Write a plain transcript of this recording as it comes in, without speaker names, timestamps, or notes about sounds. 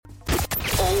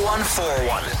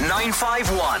0141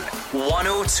 951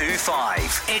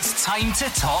 1025. It's time to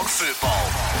talk football.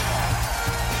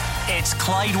 It's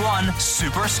Clyde One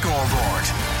Super Scoreboard.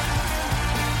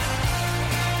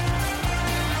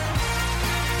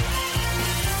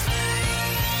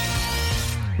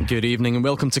 Good evening and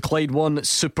welcome to Clyde One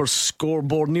Super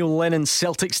Scoreboard. Neil Lennon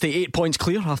Celtic stay 8 points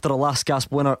clear after a last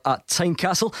gasp winner at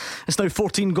Tynecastle. It's now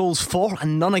 14 goals for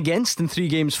and none against in 3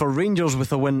 games for Rangers,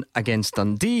 with a win against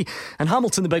Dundee, and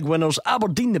Hamilton the big winners,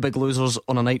 Aberdeen the big losers,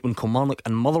 on a night when Kilmarnock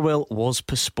and Motherwell was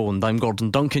postponed. I'm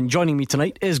Gordon Duncan. Joining me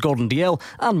tonight is Gordon Dalziel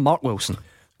and Mark Wilson.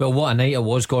 Well, what a night it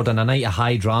was, Gordon. A night of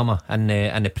high drama in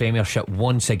the Premiership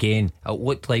once again. It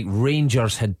looked like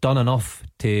Rangers had done enough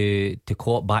to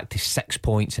claw it back to 6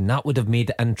 points, and that would have made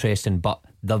it interesting. But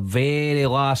the very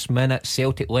last minute,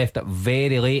 Celtic left it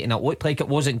very late, and it looked like it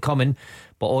wasn't coming.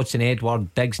 But Odsonne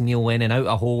Edouard digs Neil Lennon out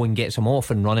a hole and gets him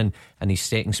off and running in his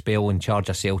second spell in charge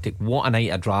of Celtic. What a night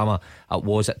of drama it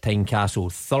was at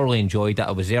Tynecastle. Thoroughly enjoyed it.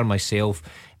 I was there myself.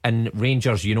 And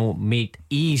Rangers, made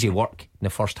easy work in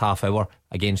the first half hour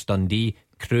against Dundee,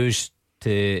 cruised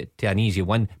to an easy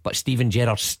win. But Steven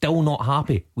Gerrard still not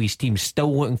happy with his team,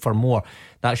 still looking for more.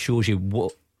 That shows you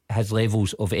what his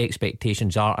levels of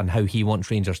expectations are and how he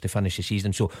wants Rangers to finish the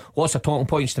season. So lots of talking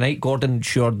points tonight, Gordon.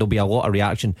 Sure, there'll be a lot of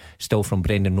reaction still from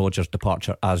Brendan Rodgers'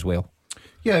 departure as well.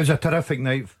 Yeah, it was a terrific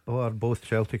night for both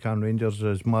Celtic and Rangers.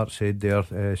 As Mark said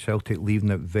there, Celtic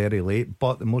leaving it very late,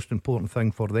 but the most important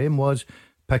thing for them was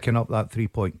picking up that 3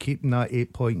 point, keeping that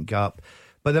 8 point gap.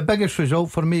 But the biggest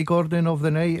result for me, Gordon, of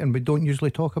the night, and we don't usually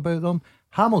talk about them,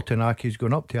 Hamilton Accies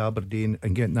going up to Aberdeen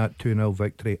and getting that 2-0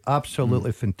 victory.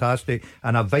 Absolutely fantastic,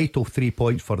 and a vital 3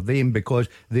 points for them because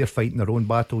they're fighting their own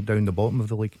battle down the bottom of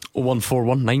the league.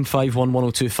 0141 951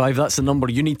 1025. That's the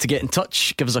number you need to get in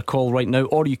touch. Give us a call right now,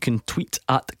 or you can tweet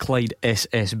at Clyde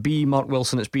SSB. Mark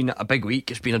Wilson, it's been a big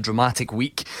week. It's been a dramatic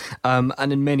week, and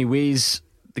in many ways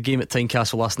the game at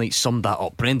Tynecastle last night summed that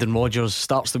up. Brendan Rodgers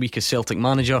starts the week as Celtic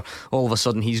manager. All of a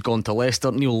sudden he's gone to Leicester.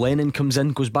 Neil Lennon comes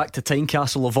in, goes back to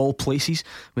Tynecastle of all places.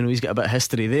 We know he's got a bit of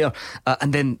history there,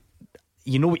 and then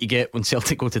you know what you get when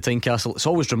Celtic go to Tynecastle. It's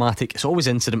always dramatic, it's always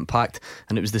incident packed,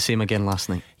 and it was the same again last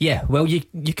night. Yeah, well,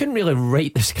 you couldn't really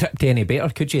write the script any better,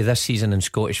 could you, this season in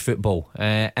Scottish football?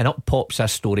 And up pops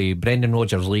this story: Brendan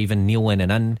Rodgers leaving, Neil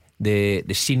Lennon in.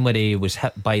 The scene where he was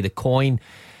hit by the coin,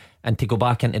 and to go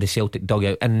back into the Celtic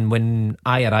dugout. And when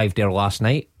I arrived there last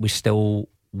night, we still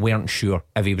weren't sure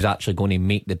if he was actually going to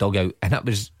make the dugout. And it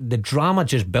was, the drama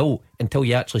just built until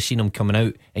you actually seen him coming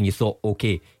out and you thought,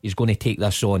 okay, he's going to take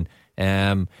this on.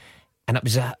 And it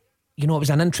was it was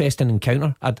an interesting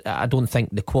encounter. I don't think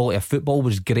the quality of football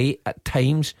was great at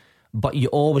times, but you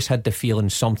always had the feeling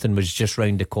something was just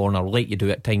round the corner, like you do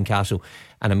at Tynecastle.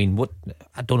 And I mean,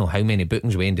 I don't know how many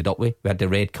bookings we ended up with. We had the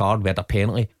red card, we had a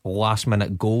penalty, last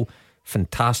minute goal,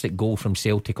 fantastic goal from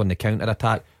Celtic on the counter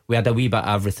attack. We had a wee bit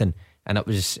of everything, and it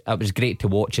was great to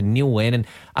watch. And Neil Lennon,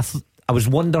 I was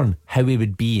wondering how he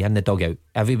would be in the dugout,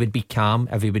 if he would be calm,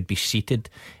 if he would be seated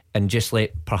and just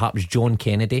let perhaps John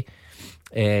Kennedy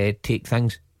take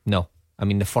things. No, I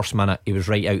mean, the first minute he was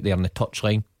right out there on the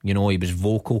touchline. He was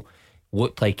vocal,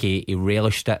 looked like he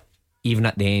relished it. Even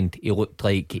at the end, he looked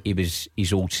like he was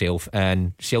his old self.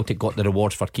 And Celtic got the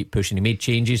rewards for keep pushing. He made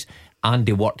changes and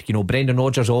he worked. Brendan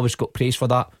Rodgers always got praise for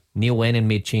that. Neil Lennon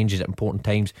made changes at important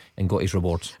times and got his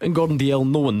rewards. And Gordon Dalziel,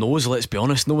 no one knows, let's be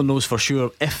honest, no one knows for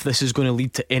sure if this is going to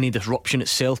lead to any disruption at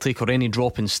Celtic or any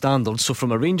drop in standards. So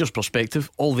from a Rangers perspective,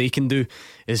 all they can do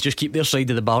is just keep their side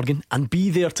of the bargain and be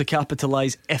there to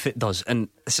capitalise if it does. And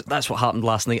that's what happened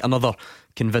last night. Another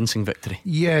convincing victory.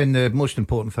 Yeah, and the most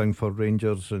important thing for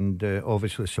Rangers, and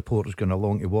obviously supporters going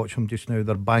along to watch them just now,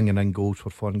 they're banging in goals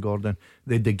for fun, Gordon.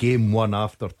 They had the game won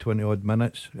after 20 odd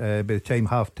minutes. By the time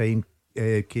half time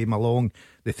came along,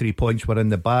 the 3 points were in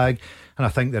the bag. And I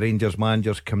think the Rangers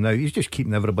manager's come now, he's just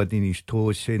keeping everybody on his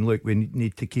toes, saying, look, we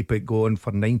need to keep it going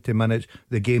for 90 minutes.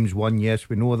 The game's won, yes,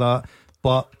 we know that,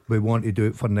 but we want to do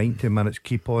it for 90 minutes,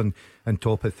 keep on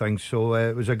top of things. So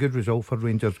it was a good result for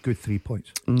Rangers, good 3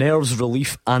 points. Nerves,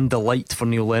 relief and delight for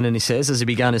Neil Lennon, he says, as he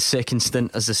began his second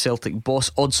stint as the Celtic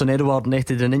boss. Odsonne Edouard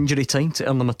netted an injury time to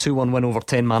earn them a 2-1 win over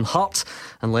 10-man Hearts,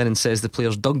 and Lennon says the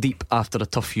players dug deep after a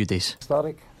tough few days.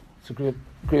 Static. It's a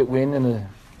great win in a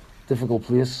difficult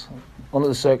place. Under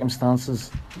the circumstances,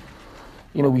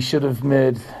 we should have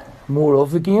made more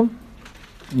of the game.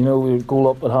 We were goal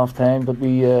up at half time, but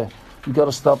we got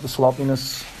to stop the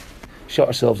sloppiness, shot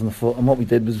ourselves in the foot. And what we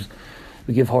did was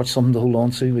we gave Hearts something to hold on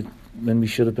to when we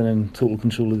should have been in total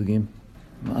control of the game.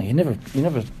 You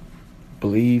never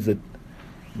believe that,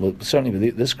 well, certainly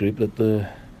with this group, that they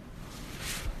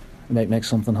might make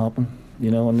something happen.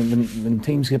 And when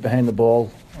teams get behind the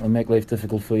ball and make life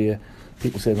difficult for you.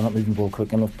 People say they're not moving the ball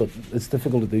quick enough, but it's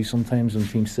difficult to do sometimes when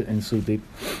teams sit in so deep.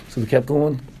 So we kept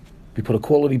going. We put a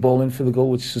quality ball in for the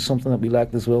goal, which is something that we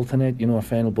lacked as well tonight, you know, our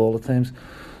final ball at times.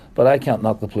 But I can't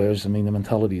knock the players. I mean, the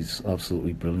mentality is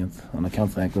absolutely brilliant, and I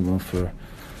can't thank them enough for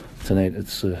tonight.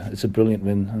 It's a brilliant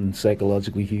win and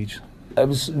psychologically huge. It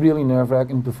was really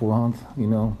nerve-wracking beforehand, you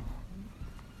know,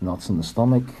 knots in the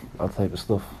stomach, that type of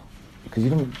stuff, because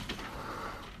you don't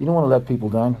want to let people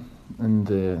down. And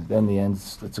then in the end,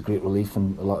 it's a great relief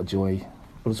and a lot of joy.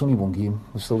 But it's only one game.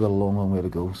 We've still got a long, long way to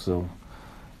go. So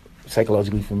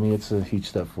psychologically for me, it's a huge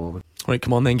step forward. Right,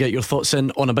 come on then, get your thoughts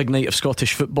in on a big night of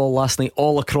Scottish football last night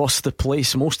all across the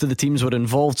place. Most of the teams were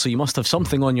involved, so you must have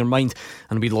something on your mind,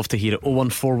 and we'd love to hear it.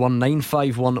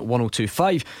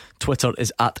 01419511025. Twitter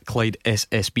is at Clyde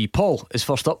SSB. Paul is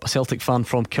first up, a Celtic fan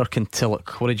from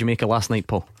Kirkintilloch. What did you make of last night,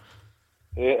 Paul?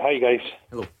 Hi guys.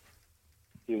 Hello.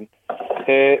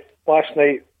 Last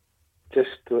night,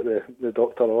 just what the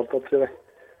doctor ordered to me.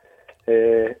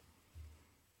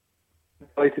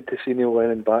 Delighted to see Neil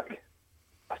Lennon back.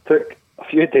 I took a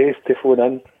few days to phone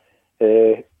in.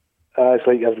 As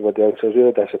like everybody else, I was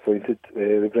really disappointed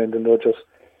with Brendan Rodgers.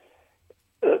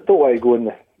 I don't want to go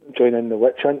and join in the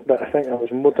witch hunt, but I think I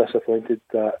was more disappointed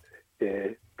that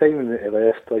timing that he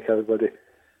left, like everybody,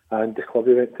 and the club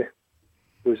he went to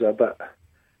was a bit,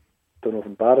 don't know if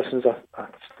embarrassing is a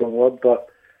strong word, but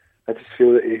I just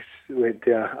feel that he's went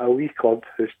to a wee club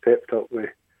who's pepped up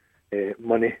with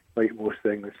money, like most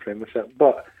things, Premiership.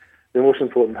 But the most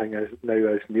important thing is now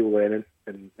is Neil Lennon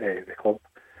and the club.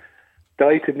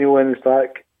 Delighted Neil Lennon's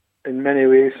back. In many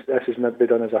ways, this has maybe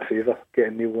done us a favour,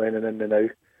 getting Neil Lennon in the now.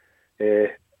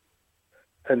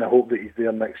 And I hope that he's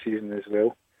there next season as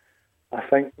well. I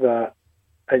think that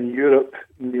in Europe,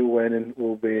 Neil Lennon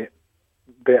will be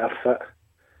better fit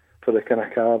for the kind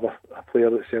of calibre a player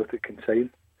that Celtic can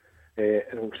sign.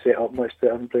 And will set up much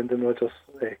better than Brendan Rodgers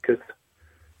could.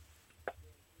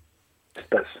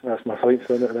 That's my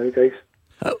points on it now, guys.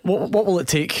 What will it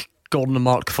take, Gordon and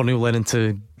Mark, for Neil Lennon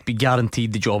to be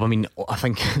guaranteed the job? I mean, I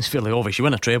think it's fairly obvious. You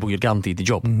win a treble, you're guaranteed the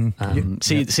job.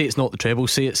 Say it's not the treble,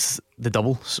 say it's the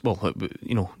double. Well,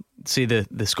 you know, say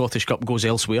the Scottish Cup goes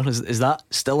elsewhere. Is that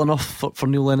still enough for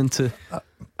Neil Lennon to?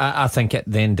 I think it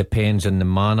then depends on the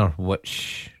manner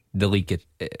which the league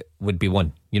would be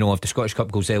won. You know, if the Scottish Cup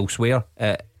goes elsewhere,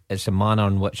 it's a manner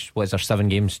in which, what is there, 7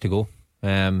 games to go?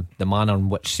 The manner in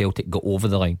which Celtic got over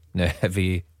the line. Now, if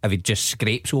he just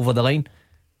scrapes over the line,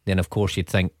 then of course you'd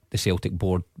think the Celtic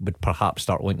board would perhaps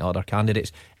start looking at other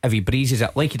candidates. If he breezes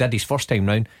it like he did his first time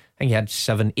round, I think he had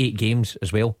 7-8 games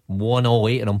as well, won all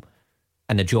 8 of them,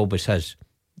 and the job was his.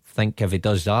 I think if he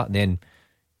does that, then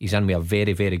he's in with a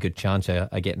very, very good chance of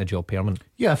getting the job permanent.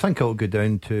 Yeah, I think it'll go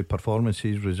down to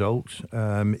performances, results.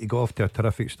 He got off to a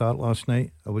terrific start last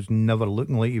night. I was never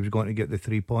looking like he was going to get the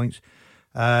 3 points.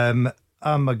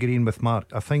 I'm agreeing with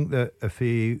Mark. I think that if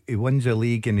he wins the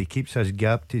league and he keeps his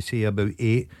gap to say about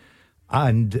 8,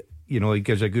 and you know, he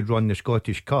gives a good run in the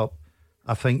Scottish Cup,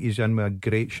 I think he's in with a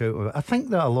great shout of it. I think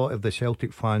that a lot of the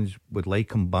Celtic fans would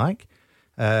like him back.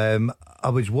 I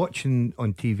was watching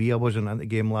on TV, I wasn't at the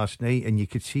game last night, and you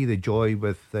could see the joy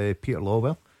with Peter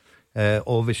Lawwell,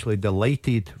 obviously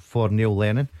delighted for Neil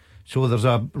Lennon. So there's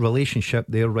a relationship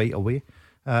there right away.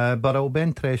 But it'll be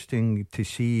interesting to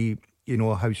see, you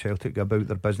know, how Celtic go about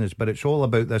their business. But it's all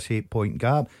about this 8-point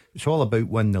gap. It's all about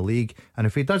winning the league, and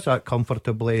if he does that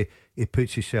comfortably, he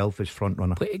puts himself as front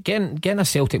runner. Getting a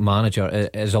Celtic manager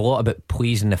is a lot about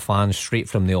pleasing the fans straight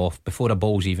from the off, before a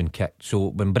ball's even kicked. So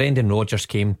when Brendan Rodgers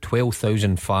came,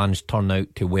 12,000 fans turned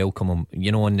out to welcome him,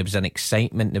 you know, and there was an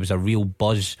excitement, there was a real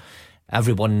buzz.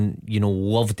 Everyone, you know,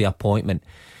 loved the appointment,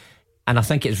 and I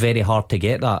think it's very hard to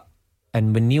get that.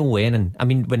 And when Neil Lennon, I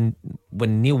mean,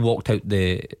 when Neil walked out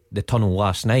the tunnel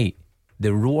last night,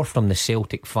 the roar from the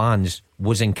Celtic fans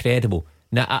was incredible.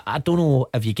 Now, I don't know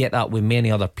if you get that with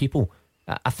many other people.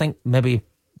 I think maybe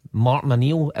Martin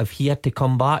O'Neill, if he had to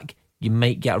come back, you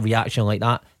might get a reaction like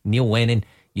that. Neil Lennon,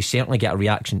 you certainly get a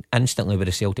reaction instantly with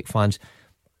the Celtic fans.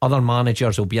 Other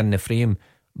managers will be in the frame,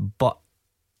 but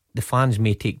the fans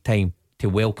may take time to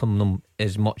welcome them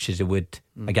as much as they would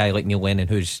a guy like Neil Lennon,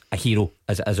 who's a hero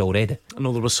as it is already. I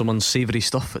know there was some unsavoury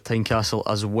stuff at Tynecastle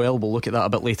as well. We'll look at that a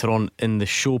bit later on in the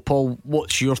show. Paul,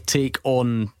 what's your take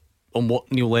on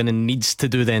what Neil Lennon needs to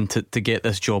do then to get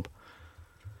this job?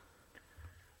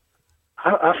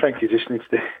 I think he just needs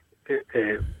to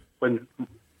win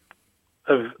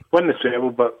the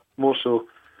treble, but more so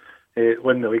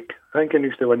win the league. I think he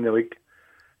needs to win the league,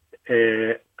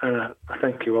 and I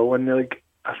think he will win the league.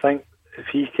 I think if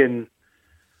he can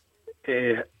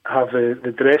have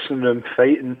the dressing room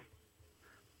fighting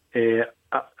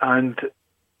and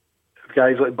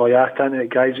guys like Boyata and the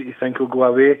guys that you think will go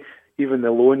away, even the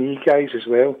loanee guys as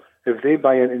well, if they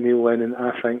buy into Neil Lennon,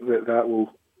 I think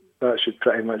that should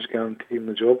pretty much guarantee him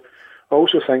the job. I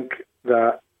also think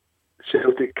that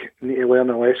Celtic need to learn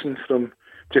a lesson from,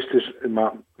 just as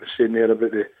Mark was saying there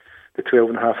about the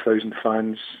 12,500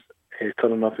 fans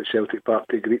turning up at Celtic Park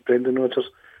to greet Brendan Rodgers.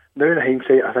 Now in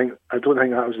hindsight, I don't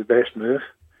think that was the best move.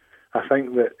 I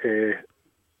think that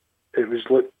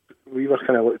we were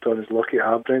kind of looked on as lucky to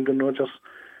have Brendan Rodgers.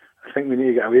 I think we need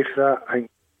to get away from that. I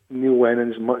think Neil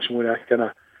Lennon's much more a kind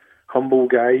of humble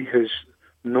guy who's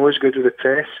not as good with the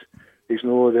press. He's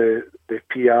not the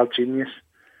PR genius,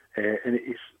 and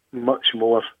he's much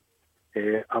more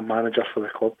a manager for the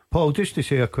club. Paul, just to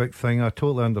say a quick thing, I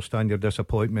totally understand your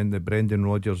disappointment that Brendan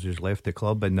Rodgers has left the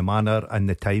club and the manner and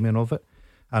the timing of it,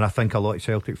 and I think a lot of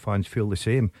Celtic fans feel the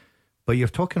same. But you're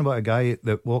talking about a guy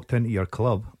that walked into your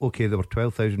club. Okay, there were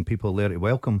 12,000 people there to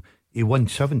welcome. He won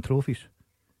 7 trophies.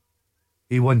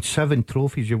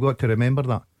 You've got to remember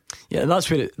that. Yeah, that's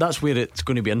where it's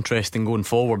going to be interesting going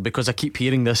forward, because I keep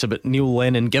hearing this about Neil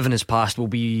Lennon, given his past, will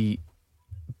be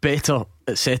better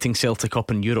at setting Celtic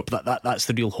up in Europe. That's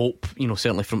the real hope,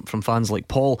 certainly from fans like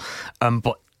Paul.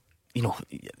 But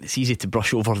it's easy to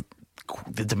brush over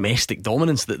the domestic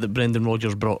dominance that Brendan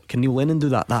Rodgers brought. Can Neil Lennon do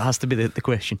that? That has to be the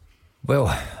question.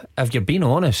 Well, if you're being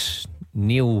honest,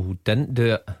 Neil didn't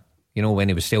do it. When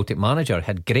he was Celtic manager,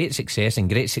 had great success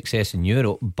in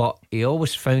Europe, but he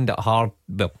always found it hard.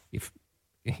 Well,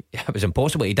 it was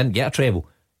impossible. He didn't get a treble.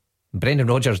 Brendan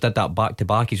Rodgers did that back to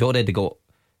back. He's already got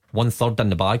 1/3 in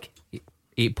the bag,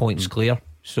 8 points clear.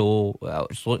 So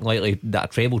it's looking likely that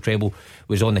a treble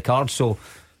was on the card. So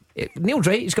Neil's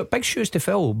right, he's got big shoes to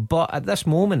fill, but at this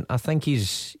moment I think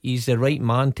he's the right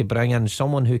man to bring in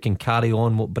someone who can carry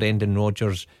on what Brendan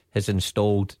Rodgers has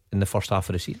installed in the first half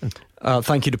of the season.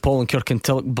 Thank you to Paul and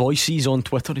Kirkintilloch. Boyce's on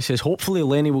Twitter. He says, hopefully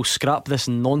Lenny will scrap this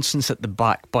nonsense at the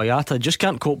back. Boyata just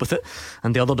can't cope with it,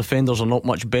 and the other defenders are not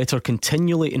much better,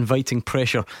 continually inviting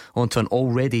pressure onto an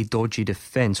already dodgy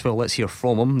defence. Well, let's hear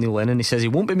from him. Neil Lennon, he says he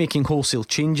won't be making wholesale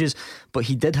changes, but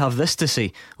he did have this to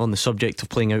say on the subject of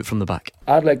playing out from the back.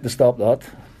 I'd like to stop that,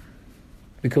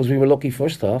 because we were lucky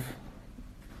first half,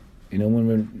 when we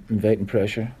were inviting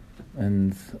pressure.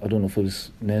 And I don't know if it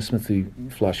was Nesmith who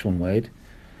flashed one wide,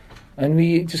 and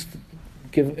we just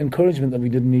give encouragement that we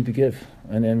didn't need to give,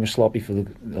 and then we're sloppy for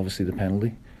obviously the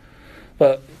penalty.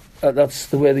 But that's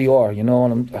the way they are,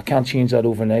 and I can't change that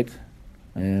overnight.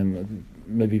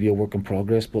 Maybe be a work in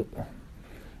progress, but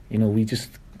we just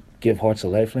gave Hearts a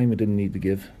lifeline we didn't need to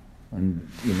give, and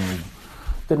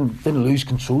didn't lose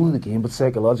control of the game, but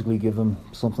psychologically give them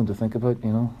something to think about,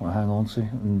 or hang on to,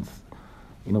 and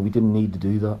we didn't need to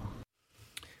do that.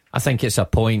 I think it's a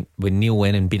point when Neil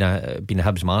Lennon being a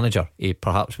Hibs manager, he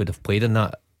perhaps would have played in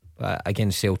that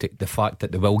against Celtic. The fact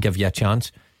that they will give you a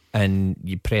chance and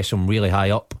you press them really high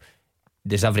up,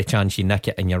 there's every chance you nick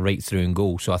it and you're right through and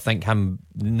goal. So I think him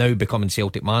now becoming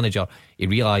Celtic manager, he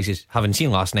realises, having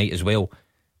seen last night as well,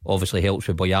 obviously helps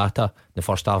with Boyata the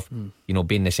first half,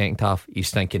 being the second half,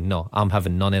 he's thinking, no, I'm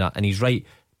having none of that. And he's right,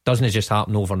 doesn't it just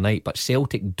happen overnight? But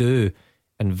Celtic do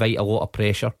invite a lot of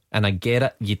pressure, and I get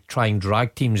it, you try and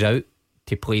drag teams out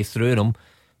to play through them,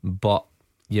 but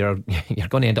you're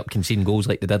going to end up conceding goals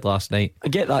like they did last night. I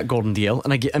get that, Gordon DL,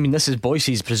 and I mean, this is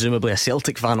Boyce's presumably a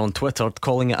Celtic fan on Twitter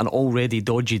calling it an already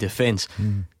dodgy defence.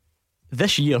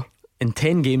 This year in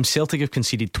 10 games Celtic have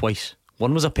conceded twice.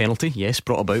 One was a penalty, yes,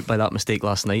 brought about by that mistake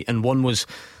last night, and one was,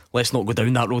 let's not go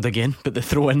down that road again, but the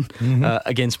throw in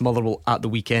against Motherwell at the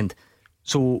weekend.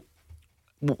 So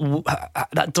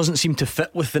that doesn't seem to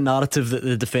fit with the narrative that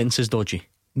the defence is dodgy.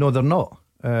 No, they're not.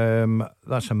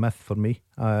 That's a myth for me.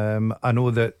 I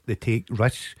know that they take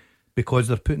risks because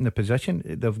they're put in the position.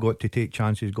 They've got to take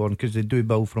chances, Gordon, because they do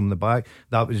build from the back.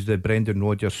 That was the Brendan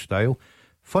Rodgers style.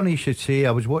 Funny you should say,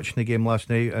 I was watching the game last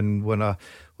night, and when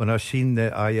I seen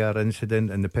the IR incident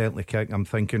and the penalty kick, I'm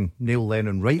thinking Neil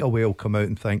Lennon right away will come out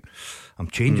and think, I'm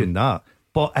changing that.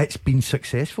 But it's been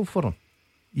successful for him.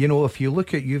 If you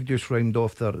look at, you've just rounded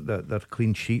off their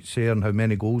clean sheets there and how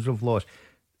many goals they've lost,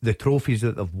 the trophies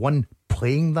that they've won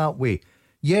playing that way.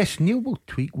 Yes, Neil will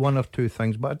tweak one or two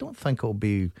things, but I don't think it'll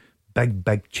be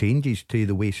big changes to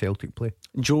the way Celtic play.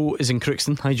 Joe is in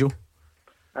Crookston. Hi, Joe.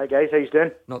 Hi guys, how you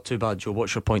doing? Not too bad, Joe.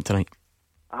 What's your point tonight?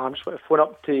 I'm just want to phone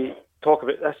up to talk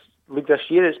about this league this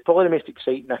year. It's probably the most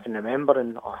exciting I can remember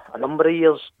in a number of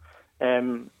years.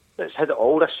 It's had it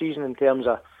all this season in terms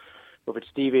of, we've had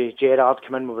Stevie Gerrard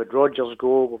come in, we've had Rodgers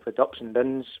go, we've had ups and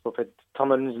downs, we've had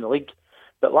turn-ins in the league.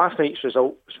 But last night's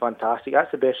result was fantastic.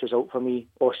 That's the best result for me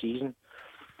all season.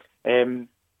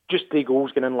 Just 3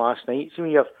 goals going in last night. See,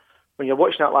 when when you're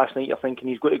watching that last night, you're thinking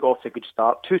he's got to go off to a good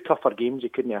start. 2 tougher games he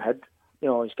couldn't have had. You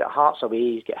know, he's got Hearts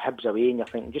away, he's got Hibs away, and you're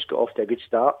thinking just got off to a good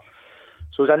start.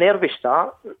 So it was a nervous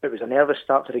start. It was a nervous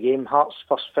start to the game. Hearts'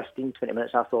 first 15, 20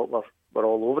 minutes, I thought were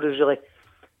all over us, really.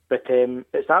 But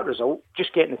it's that result,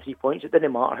 just getting the 3 points. It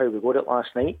didn't matter how we got it last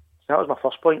night. So that was my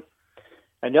first point.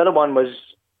 And the other one was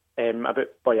about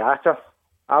Boyata.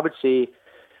 I would say,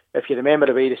 if you remember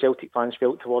the way the Celtic fans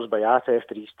felt towards Boyata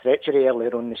after his treachery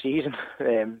earlier on in the season,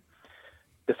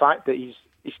 the fact that he's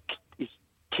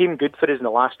came good for us in the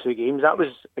last 2 games. That was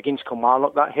against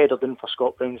Kilmarnock, that header in for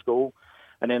Scott Brown's goal.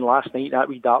 And then last night, that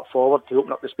wee dart forward to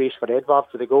open up the space for Edouard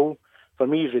for the goal. For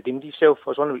me, he's redeemed himself. I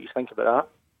was wondering what you think about that.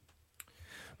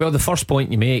 Well, the first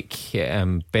point you make,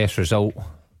 best result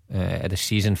of the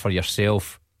season for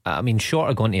yourself. I mean, short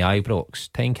of going to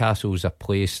Ibrox, Tynecastle's a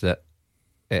place that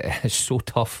is so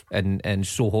tough and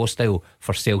so hostile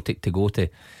for Celtic to go to.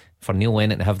 For Neil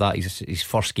Lennon to have that his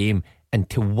first game and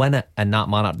to win it in that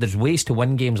manner. There's ways to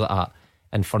win games like that,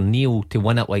 and for Neil to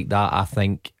win it like that, I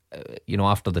think,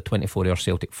 after the 24-hour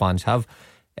Celtic fans have,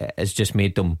 it's just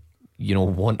made them,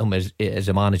 want him as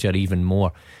a manager even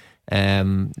more.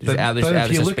 If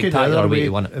you look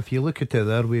at it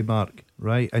the other way, Mark,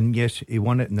 right? And yes, he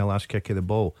won it in the last kick of the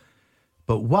ball.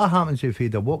 But what happens if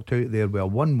he'd have walked out there with a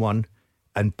 1-1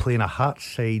 and playing a Hearts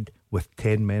side with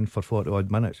 10 men for 40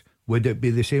 odd minutes? Would it be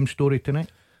the same story tonight?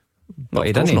 But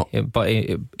he didn't. But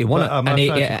he won it.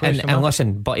 And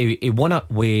listen, but he won it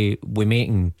with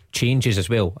making changes as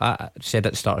well. I said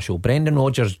at the start of the show, Brendan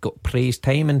Rodgers got praised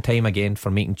time and time again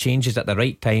for making changes at the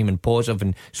right time and positive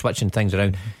and switching things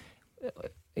around.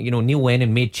 Neil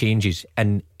Lennon made changes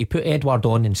and he put Edouard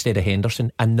on instead of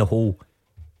Henderson in the hole,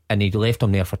 and he left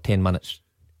him there for 10 minutes.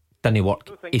 Didn't work.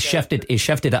 He shifted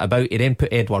it about. He then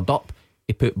put Edouard up.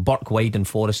 He put Burke wide and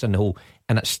Forrest in the hole,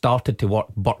 and it started to work.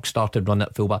 Burke started running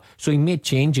at fullback, so he made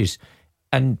changes,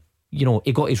 and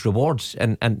he got his rewards.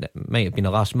 And it might have been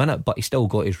the last minute, but he still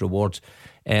got his rewards.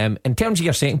 In terms of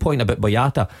your second point about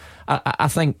Boyata, I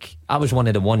think I was one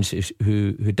of the ones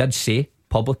who did say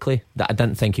publicly that I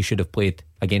didn't think he should have played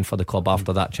again for the club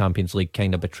after that Champions League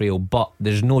kind of betrayal. But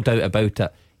there's no doubt about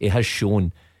it, he has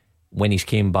shown when he's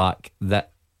came back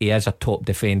that he is a top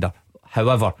defender.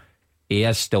 However, he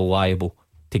is still liable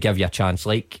to give you a chance,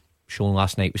 like shown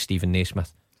last night with Stephen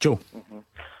Naismith. Joe?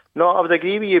 No, I would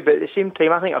agree with you, but at the same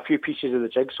time, I think a few pieces of the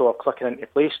jigsaw are clicking into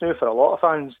place now for a lot of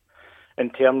fans. In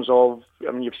terms of,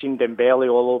 you've seen Dembele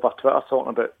all over Twitter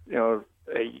talking about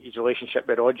his relationship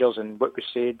with Rodgers and what was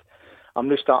said. I'm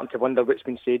now starting to wonder what's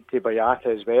been said to Boyata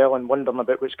as well, and wondering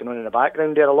about what's going on in the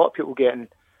background there. A lot of people getting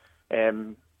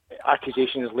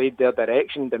accusations laid their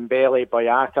direction. Dembele,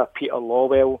 Boyata, Peter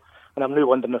Lawwell. And I'm now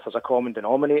wondering if there's a common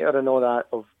denominator in all that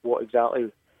of what exactly,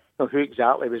 who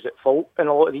exactly was at fault in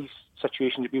a lot of these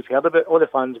situations that we've heard about. All the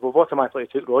fans will automatically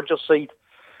took Rodgers' side,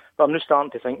 but I'm now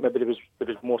starting to think maybe there was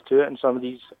more to it, and some of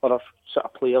these other sort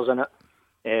of players in it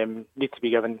need to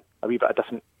be given a wee bit of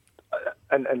different.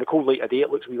 And in the cold light of day, it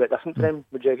looks a wee bit different to them.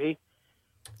 Would you agree?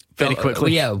 Very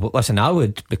quickly. Listen, I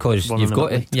would, because you've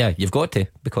got to,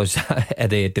 because of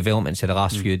the developments of the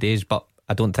last few days. But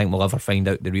I don't think we'll ever find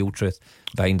out the real truth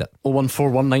behind it.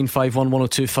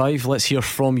 01419511025. Let's hear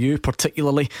from you,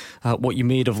 particularly what you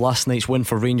made of last night's win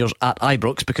for Rangers at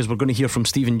Ibrox, because we're going to hear from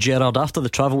Stephen Gerrard after the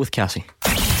travel with Cassie.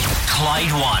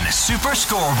 Clyde One Super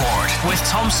Scoreboard with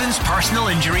Thompson's Personal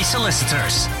Injury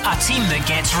Solicitors, a team that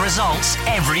gets results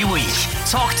every week.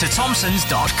 Talk to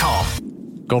Thompsons.com.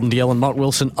 Gordon Dalziel and Mark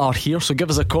Wilson are here, so give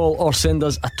us a call or send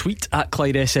us a tweet at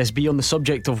Clyde SSB on the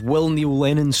subject of will Neil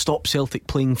Lennon stop Celtic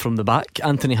playing from the back.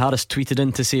 Anthony Harris tweeted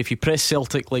in to say if you press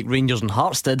Celtic like Rangers and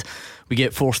Hearts did, we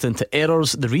get forced into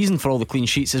errors. The reason for all the clean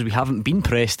sheets is we haven't been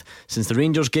pressed since the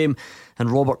Rangers game. And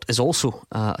Robert is also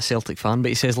a Celtic fan, but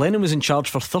he says Lennon was in charge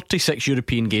for 36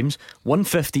 European games, won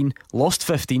 15, lost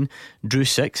 15, drew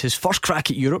 6. His first crack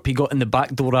at Europe he got in the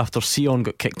back door after Sion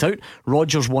got kicked out.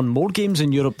 Rodgers won more games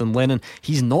in Europe than Lennon.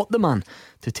 He's not the man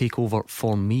to take over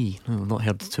for me. I've not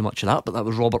heard too much of that, but that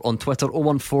was Robert on Twitter.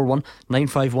 0141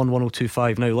 951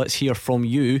 1025. Now let's hear from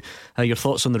you, your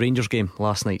thoughts on the Rangers game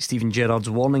last night. Stephen Gerrard's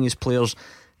warning his players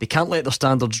they can't let their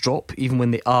standards drop even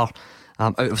when they are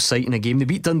out of sight in a game. They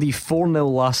beat Dundee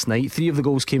 4-0 last night. 3 of the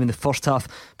goals came in the first half,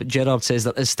 but Gerrard says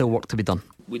there is still work to be done.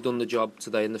 We've done the job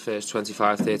today in the first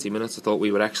 25-30 minutes. I thought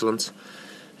we were excellent,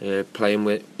 playing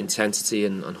with intensity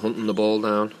and hunting the ball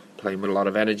down, playing with a lot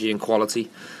of energy and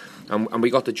quality, and we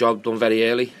got the job done very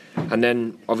early. And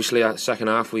then obviously at the second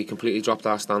half we completely dropped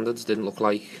our standards. Didn't look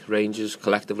like Rangers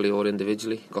collectively or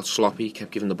individually. Got sloppy,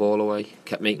 kept giving the ball away,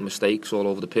 kept making mistakes all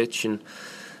over the pitch, and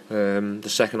The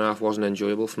second half wasn't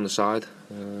enjoyable from the side.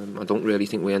 I don't really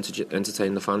think we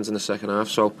entertained the fans in the second half.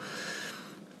 So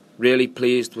really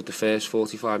pleased with the first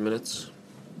 45 minutes.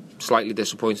 Slightly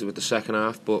disappointed with the second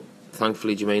half, but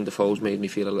thankfully Jermaine Defoe's made me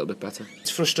feel a little bit better. It's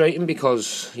frustrating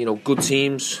because, you know, good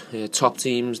teams, top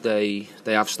teams, they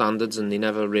have standards and they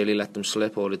never really let them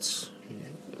slip, or it's,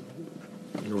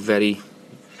 you know,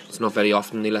 it's not very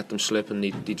often they let them slip and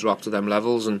they drop to them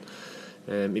levels. And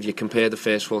if you compare the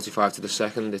first 45 to the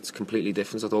second, it's completely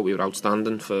different. I thought we were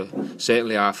outstanding for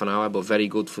certainly half an hour, but very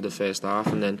good for the first half.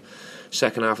 And then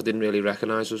second half I didn't really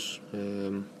recognise us.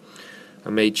 I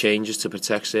made changes to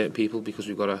protect certain people because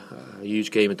we've got a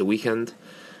huge game at the weekend.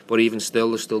 But even still,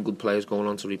 there's still good players going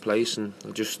on to replace, and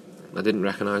I didn't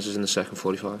recognise us in the second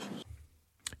 45.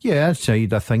 Yeah,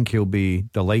 outside, I think he'll be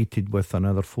delighted with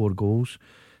another 4 goals.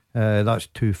 That's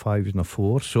 2 5s and a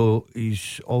 4. So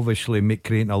he's obviously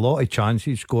creating a lot of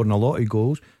chances, scoring a lot of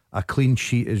goals, a clean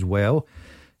sheet as well.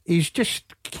 He's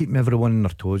just keeping everyone on their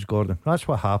toes, Gordon. That's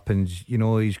what happens. You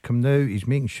know, he's come out, he's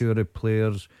making sure the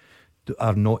players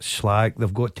are not slack.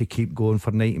 They've got to keep going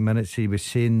for 90 minutes. He was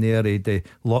saying there he had the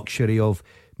luxury of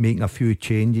making a few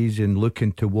changes and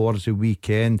looking towards the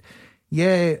weekend.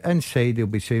 Yeah, inside he'll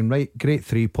be saying, right, great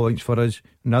 3 points for us,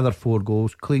 another 4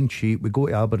 goals, clean sheet, we go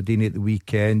to Aberdeen at the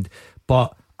weekend,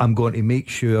 but I'm going to make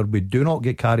sure we do not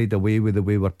get carried away with the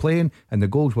way we're playing and the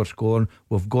goals we're scoring.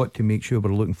 We've got to make sure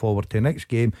we're looking forward to the next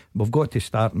game. We've got to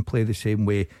start and play the same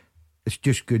way. It's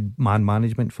just good man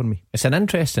management for me. It's an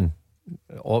interesting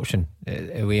option,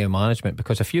 a way of management,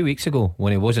 because a few weeks ago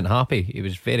when he wasn't happy, he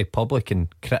was very public and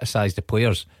criticised the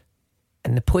players,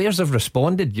 and the players have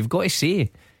responded. You've got to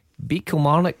say, beat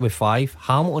Kilmarnock with 5,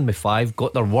 Hamilton with 5,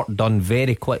 got their work done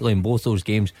very quickly in both those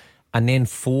games, and then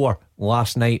 4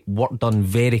 last night, work done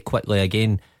very quickly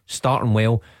again, starting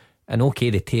well. And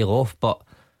okay, they tail off, but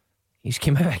he's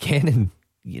came out again and,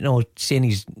 you know, saying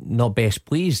he's not best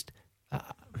pleased.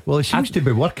 Well, it seems to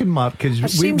be working, Mark,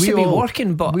 because we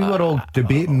were all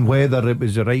debating whether it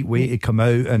was the right way to come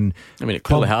out, and I mean, it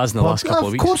clearly has in the last couple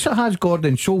of weeks. Of course it has,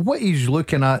 Gordon. So what he's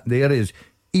looking at there is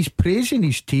he's praising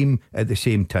his team at the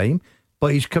same time,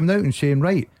 but he's coming out and saying,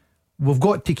 right, we've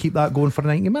got to keep that going for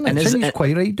 90 minutes, and he's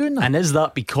quite right doing that. And is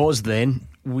that because then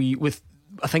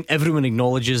I think everyone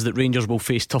acknowledges that Rangers will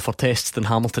face tougher tests than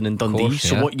Hamilton and Dundee. Course,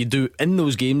 so what you do in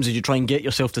those games is you try and get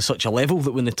yourself to such a level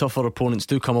that when the tougher opponents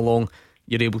do come along,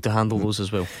 you're able to handle those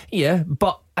as well. Yeah,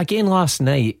 but again last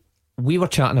night we were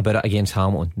chatting about it against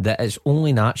Hamilton, that it's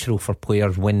only natural for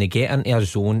players when they get into a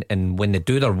zone and when they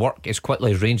do their work as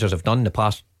quickly as Rangers have done the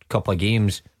past couple of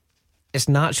games, it's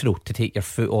natural to take your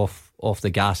foot off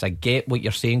the gas. I get what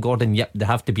you're saying, Gordon. Yep, they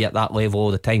have to be at that level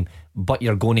all the time, but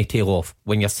you're going to tail off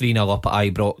when you're 3-0 up at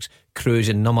Ibrox,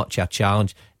 cruising, not much of a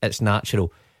challenge. It's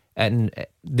natural. And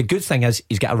the good thing is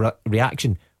he's got a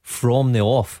reaction from the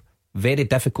off. Very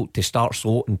difficult to start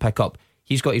slow and pick up.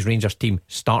 He's got his Rangers team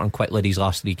starting quickly these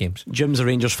last 3 games. Jim's a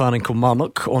Rangers fan in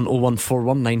Kilmarnock on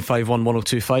 0141 951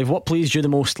 1025. What pleased you the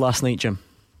most last night, Jim?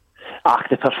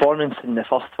 The performance in the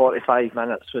first 45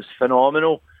 minutes was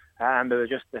phenomenal. It was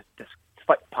just the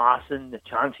quick passing, the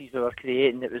chances we were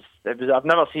creating. It was. I've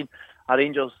never seen a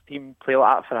Rangers team play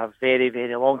like that for a very,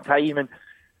 very long time. And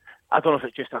I don't know if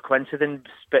it's just a coincidence,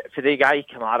 but for the guy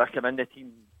Kamara come in the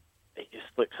team, he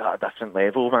just looks at a different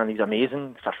level, man. He's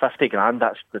amazing. For 50 grand,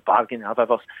 that's the bargain I've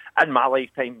ever in my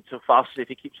lifetime so far. So if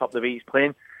he keeps up the way he's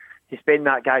playing, to spend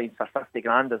that guy for 50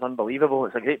 grand is unbelievable.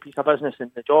 It's a great piece of business, and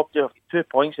the job, 2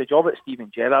 points, the job that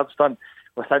Steven Gerrard's done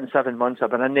within 7 months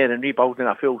of being in there and rebuilding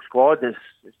a full squad is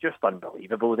just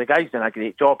unbelievable. The guy's done a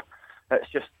great job.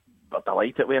 It's just, we're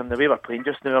delighted with him. The way we're playing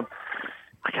just now,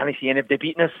 I can't see anybody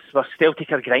beating us. We're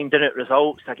Celtic are grinding out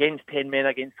results against 10 men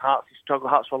against Hearts. They struggle.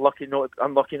 Hearts were unlucky not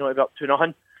to be up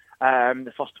 2-0.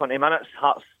 The first 20 minutes,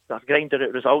 Hearts are grinding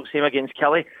out results. Same against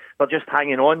Kelly. They're just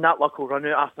hanging on. That luck will run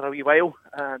out after a wee while.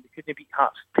 They couldn't beat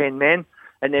Hearts 10 men.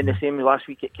 And then the same last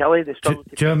week at Kelly, they struggled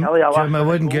to beat Kelly. Jim,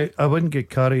 I wouldn't get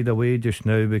carried away just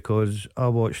now, because I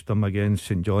watched them against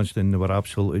St Johnstone. They were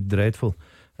absolutely dreadful.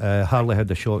 Hardly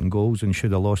had a shot in goals and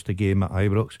should have lost the game at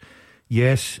Ibrox.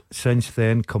 Yes, since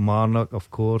then, Kilmarnock, of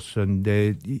course, and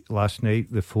last night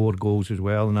the 4 goals as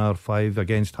well, and our 5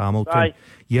 against Hamilton. Right.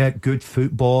 Yeah, good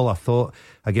football. I thought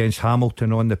against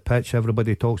Hamilton on the pitch,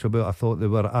 everybody talks about, I thought they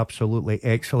were absolutely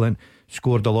excellent.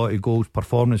 Scored a lot of goals.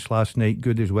 Performance last night,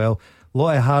 good as well. A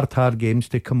lot of hard games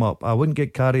to come up. I wouldn't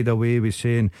get carried away with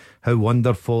saying how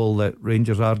wonderful that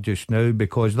Rangers are just now,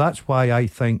 because that's why I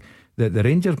think that the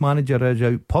Rangers manager is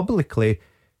out publicly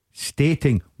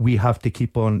stating we have to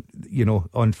keep on,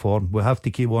 on form. We have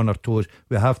to keep on our toes.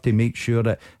 We have to make sure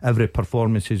that every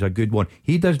performance is a good one.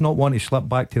 He does not want to slip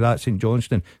back to that St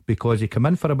Johnstone, because he came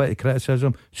in for a bit of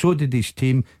criticism. So did his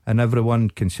team and everyone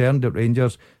concerned at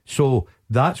Rangers. So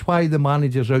that's why the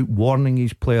manager's out warning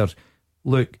his players.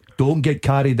 Look, don't get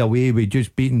carried away with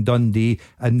just beating Dundee.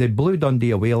 And they blew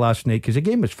Dundee away last night because the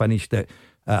game was finished at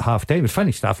half time. It was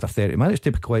finished after 30 minutes,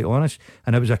 to be quite honest.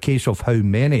 And it was a case of how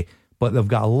many. But they've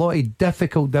got a lot of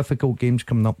difficult games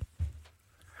coming up.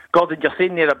 Gordon, you're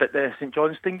saying there about the St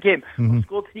Johnstone game. We've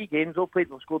scored 3 games, we've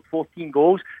scored 14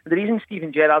 goals. And the reason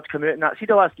Steven Gerrard's come out and that, see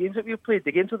the last games that we've played,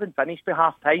 the games have been finished by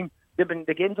half time.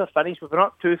 The games are finished, we've been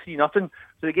up 2-3 nothing.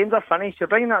 So the games are finished. You're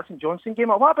bringing that St Johnstone game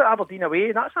up. What about Aberdeen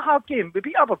away? That's a hard game. We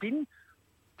beat Aberdeen.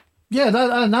 Yeah,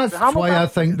 that's why I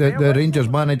think that the Rangers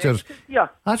managers,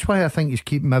 that's why I think he's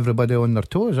keeping everybody on their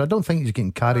toes. I don't think he's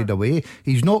getting carried away.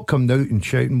 He's not coming out and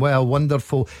shouting, well,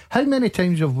 wonderful. How many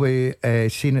times have we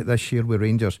seen it this year with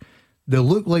Rangers? They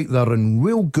look like they're in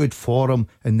real good form,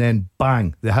 and then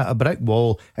bang, they hit a brick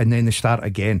wall, and then they start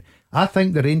again. I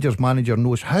think the Rangers manager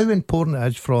knows how important it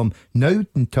is from now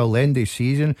until the end of the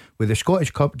season, with the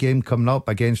Scottish Cup game coming up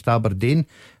against Aberdeen,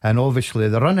 and obviously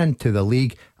the run into the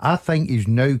league. I think he's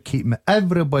now keeping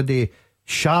everybody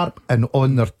sharp and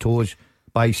on their toes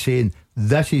by saying,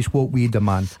 this is what we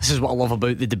demand. This is what I love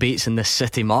about the debates in this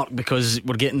city, Mark, because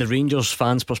we're getting the Rangers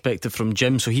fans' perspective from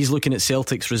Jim. So he's looking at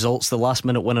Celtic's results, the last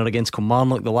minute winner against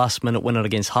Kilmarnock, the last minute winner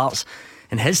against Hearts,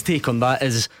 and his take on that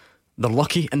is they're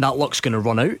lucky and that luck's going to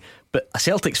run out. But a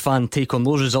Celtics fan take on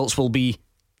those results will be,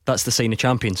 that's the sign of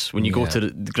champions when you go to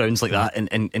the grounds like that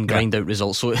and grind out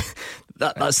results. So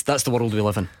that's the world we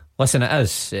live in. Listen, it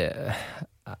is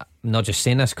I'm not just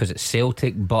saying this because it's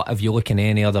Celtic, but if you look in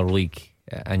any other league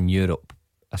in Europe,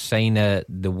 a sign of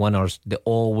the winners, they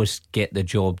always get the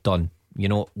job done. You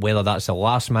know, whether that's the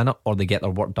last minute or they get their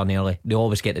work done early, they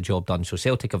always get the job done. So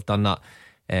Celtic have done that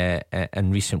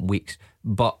in recent weeks.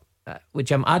 But with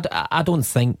Jim, I don't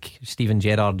think Steven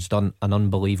Gerrard's done an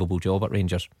unbelievable job at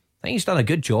Rangers. I think he's done a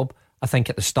good job. I think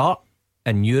at the start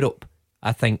in Europe,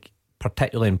 I think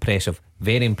particularly impressive,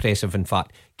 very impressive in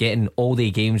fact, getting all the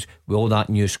games with all that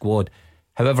new squad.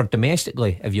 However,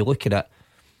 domestically, if you look at it,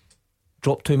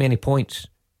 dropped too many points,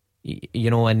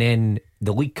 and then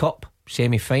the League Cup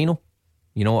semi-final,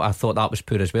 I thought that was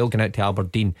poor as well, going out to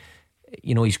Aberdeen.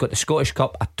 He's got the Scottish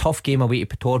Cup, a tough game away to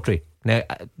Pittodrie. Now,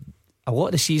 a lot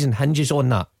of the season hinges on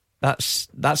that. That's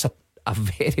a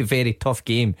very, very tough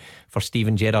game for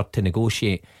Steven Gerrard to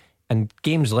negotiate. And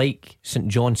games like St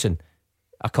Johnstone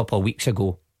a couple of weeks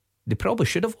ago, they probably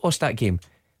should have lost that game.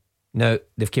 Now,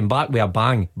 they've come back with a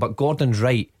bang, but Gordon's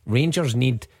right. Rangers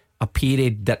need a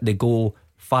period that they go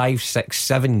 5, 6,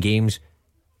 7 games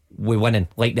with winning,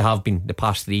 like they have been the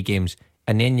past 3 games,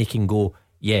 and then you can go,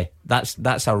 yeah,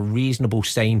 that's a reasonable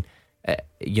sign,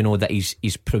 that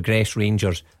he's progressed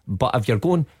Rangers. But if you're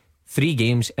going 3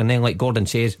 games and then, like Gordon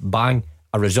says, bang,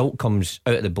 a result comes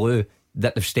out of the blue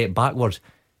that they've stepped backwards,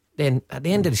 then at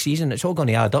the end of the season it's all going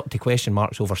to add up to question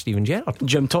marks over Steven Gerrard.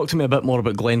 Jim, talk to me a bit more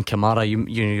about Glenn Kamara.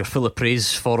 You're full of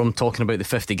praise for him, talking about the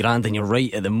 50 grand, and you're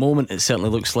right, at the moment it certainly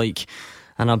looks like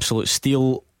an absolute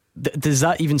steal. Does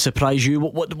that even surprise you?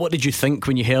 What did you think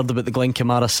when you heard about the Glenn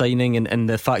Kamara signing and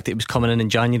the fact that it was coming in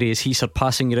January? Is he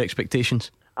surpassing your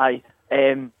expectations? Aye.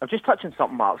 I'm just touching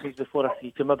something Mark says before I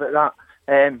speak to him about that.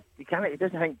 He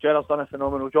doesn't think Gerrard's done a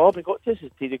phenomenal job. He got to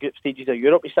the group stages of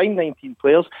Europe. He signed 19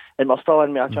 players and we're still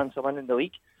in with a chance of winning the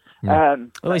league.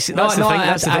 That's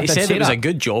the thing. He said it was a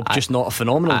good job, just not a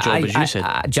phenomenal job, as you said.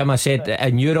 Jim, I said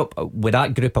in Europe, with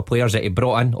that group of players that he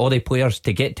brought in, all the players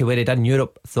to get to where he did in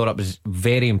Europe, thought it was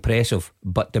very impressive.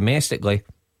 But domestically,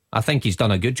 I think he's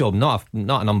done a good job, not an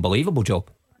unbelievable job.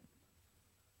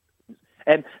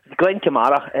 Glenn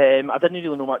Kamara, I didn't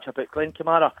really know much about Glenn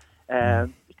Kamara.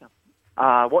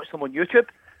 I watched him on YouTube,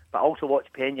 but I also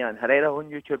watched Pena and Herrera on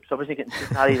YouTube, so I wasn't getting too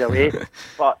carried away.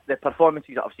 But the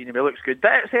performances that I've seen him, he looks good.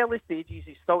 But it's early stages.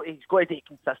 He's got to do it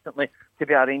consistently to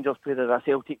be a Rangers player or a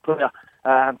Celtic player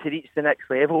to reach the next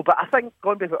level. But I think,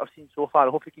 going by what I've seen so far,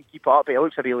 I hope he can keep it up. He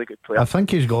looks a really good player. I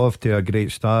think he's got off to a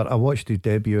great start. I watched his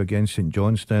debut against St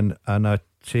Johnstone, and I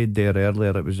said there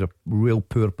earlier it was a real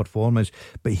poor performance,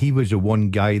 but he was the one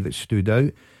guy that stood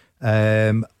out.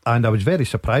 And I was very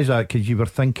surprised at it, because you were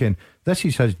thinking this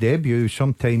is his debut.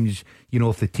 Sometimes,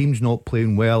 if the team's not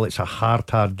playing well, it's a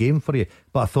hard game for you.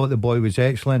 But I thought the boy was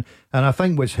excellent, and I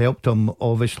think what's helped him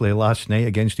obviously last night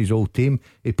against his old team,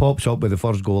 he pops up with the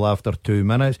first goal after 2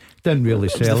 minutes. Didn't really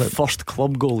sell it. The first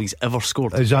club goal he's ever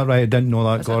scored. Is that right? I didn't know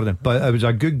that, Gordon. But it was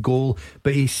a good goal.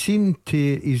 But he seemed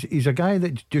to, he's a guy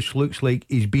that just looks like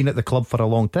he's been at the club for a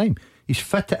long time. He's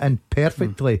fit it in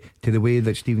perfectly to the way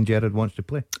that Steven Gerrard wants to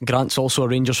play. Grant's also a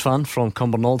Rangers fan from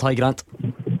Cumbernauld. Hi, Grant.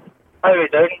 How are we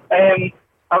doing?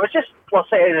 I was just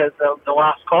listening to the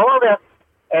last caller there.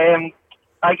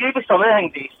 I agree with some of the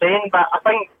things he's saying, but I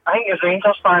think as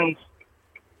Rangers fans,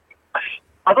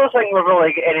 I don't think we've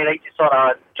really got any right to sort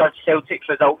of judge Celtic's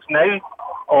results now,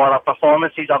 or their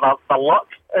performances, or their luck,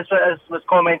 as was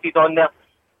commented on there,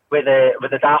 with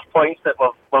the daft points that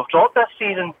we've dropped this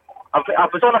season. I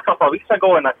was on a couple of weeks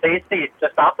ago, and I said to you,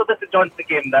 just after the St Johnstone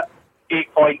game, that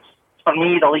 8 points, for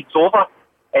me, the league's over,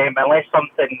 unless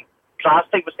something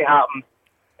drastic was to happen.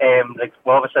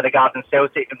 Obviously regarding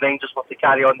Celtic and Rangers were to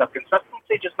carry on their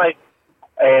consistency just now.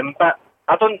 But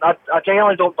I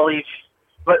genuinely don't believe.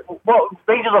 But what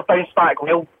Rangers have bounced back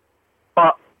well,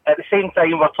 but at the same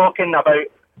time we're talking about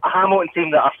a Hamilton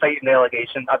team that are fighting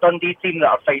relegation, a Dundee team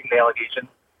that are fighting relegation.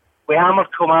 We hammered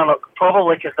Kilmarnock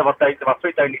probably because they were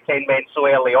put down to 10 men so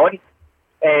early on.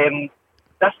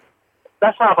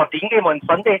 This Aberdeen game on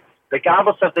Sunday,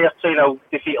 regardless of their 2-0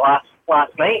 defeat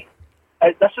last night,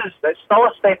 it's still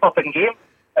a step up in game.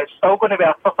 It's still going to be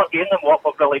a tougher game than what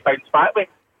we've really bounced back with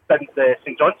since the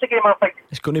St Johnstone game, I think.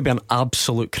 It's going to be an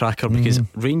absolute cracker because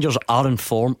Rangers are in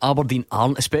form, Aberdeen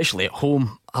aren't, especially at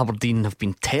home. Aberdeen have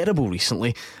been terrible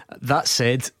recently. That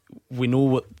said, we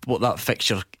know what that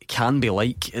fixture can be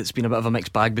like. It's been a bit of a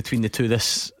mixed bag between the two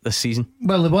this season.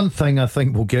 Well, the one thing I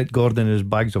think will get Gordon is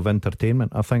bags of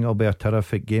entertainment. I think it'll be a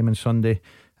terrific game on Sunday.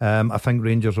 I think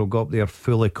Rangers will go up there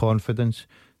full of confidence,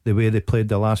 the way they played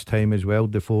the last time as well,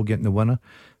 Defoe getting the winner.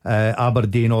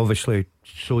 Aberdeen obviously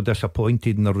so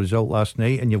disappointed in the result last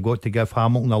night, and you've got to give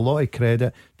Hamilton a lot of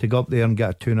credit to go up there and get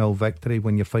a 2-0 victory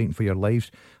when you're fighting for your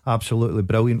lives. Absolutely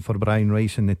brilliant for Brian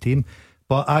Rice and the team.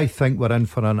 But I think we're in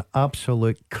for an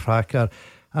absolute cracker.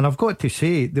 And I've got to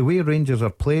say, the way Rangers are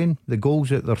playing, the goals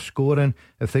that they're scoring,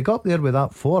 if they go up there with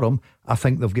that form, I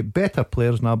think they've got better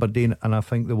players in Aberdeen, and I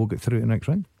think they will get through to the next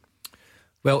round.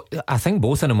 Well, I think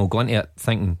both of them will go into it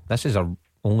thinking this is our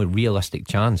only realistic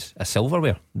chance of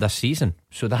silverware this season.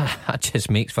 So that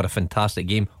just makes for a fantastic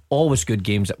game. Always good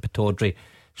games at Pittodrie.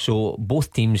 So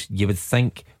both teams, you would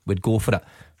think, would go for it.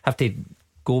 Have to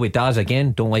go with Daz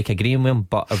again. Don't like agreeing with him,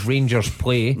 but if Rangers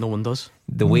play, no one does,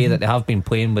 the way that they have been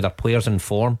playing with their players in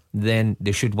form, then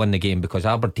they should win the game, because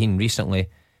Aberdeen recently,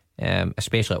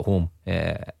 especially at home,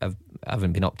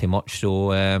 haven't been up to much.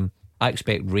 So I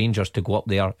expect Rangers to go up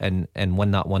there and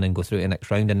win that one and go through to the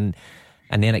next round.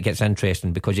 And then it gets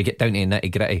interesting, because you get down to the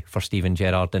nitty gritty for Steven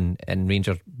Gerrard, and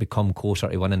Rangers become closer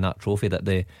to winning that trophy that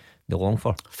they long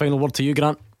for. Final word to you,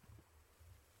 Grant.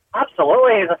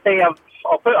 Absolutely. As I say,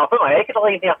 I'll put my egg in the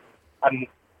line here and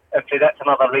predict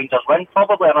another Rangers win,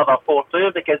 probably another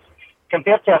 4-2, because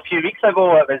compared to a few weeks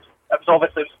ago, it was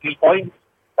obviously 3 points.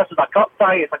 This is a cup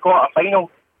tie, it's a quarter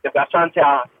final. You've got a chance at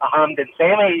a Hampden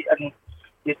semi, and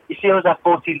you feel as if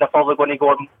both teams are probably going to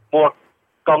go more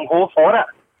gung ho for it.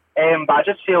 But I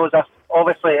just feel as if,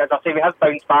 obviously, as I say, we have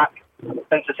bounced back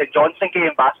since the St Johnstone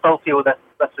game, but I still feel that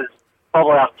this is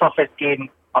probably our toughest game,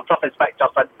 our toughest fixture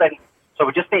since then. So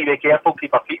we just need to be careful,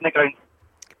 keep our feet in the ground.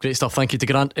 Great stuff. Thank you to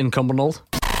Grant in Cumbernauld.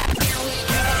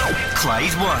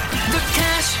 Clyde One, the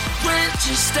cash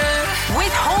register.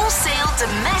 With wholesale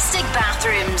domestic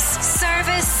bathrooms,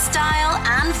 service, style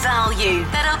and value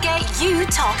that'll get you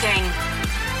talking.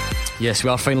 Yes,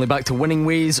 we are finally back to winning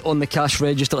ways on the cash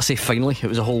register. I say finally, it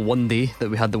was a whole one day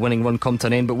that we had the winning run come to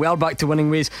an end, but we are back to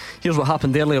winning ways. Here's what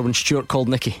happened earlier when Stuart called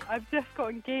Nikki. I've just got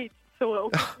engaged, so it'll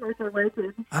be our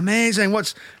wedding. Amazing.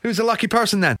 Who's the lucky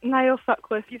person then? Niall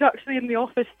Sutcliffe. He's actually in the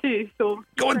office too, so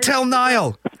go and tell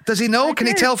Niall. Does he know? Can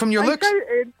he tell from your looks?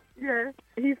 Yeah,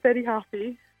 he's very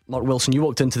happy. Mark Wilson, you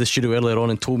walked into the studio earlier on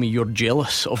and told me you're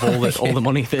jealous of all the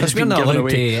money that has been given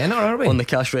away on the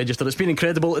cash register. It's been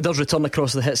incredible. It does return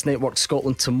across the Hits Network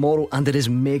Scotland tomorrow, and it is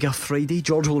Mega Friday.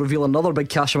 George will reveal another big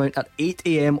cash amount at 8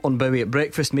 a.m. on Bowie at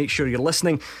breakfast. Make sure you're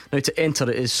listening. Now, to enter,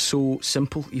 it is so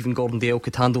simple. Even Gordon Dale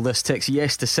could handle this. Text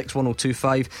yes to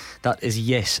 61025. That is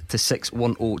yes to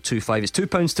 61025. It's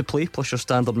 £2 to play plus your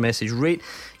standard message rate.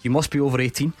 You must be over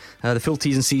 18. The full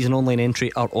T's and C's and online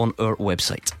entry are on our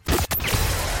website.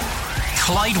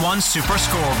 Clyde One Super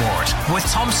Scoreboard with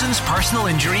Thompson's personal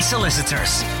injury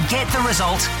solicitors. Get the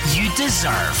result you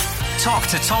deserve. Talk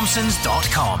to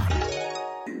Thompsons.com.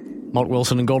 Mark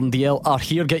Wilson and Gordon DL are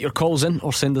here. Get your calls in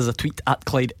or send us a tweet at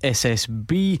Clyde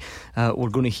SSB. We're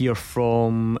going to hear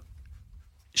from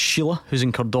Sheila, who's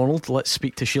in Cardonald. Let's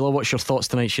speak to Sheila. What's your thoughts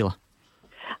tonight, Sheila?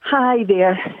 Hi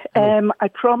there. I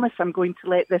promise I'm going to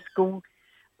let this go,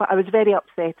 but I was very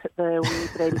upset at the way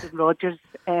Brendan Rodgers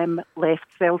left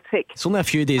Celtic. It's only a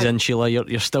few days in, Sheila.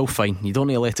 You're still fine. You don't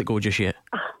need to let it go just yet.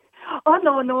 Oh,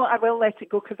 no, I will let it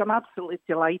go because I'm absolutely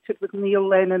delighted with Neil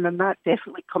Lennon, and that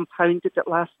definitely compounded it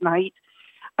last night.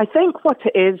 I think what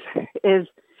it is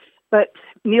that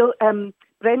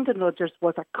Brendan Rodgers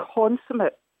was a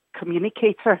consummate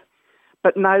communicator,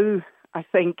 but now I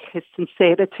think his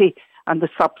sincerity and the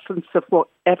substance of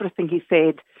everything he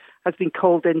said has been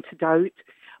called into doubt.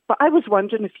 But I was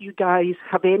wondering if you guys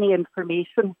have any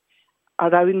information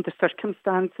around the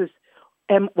circumstances.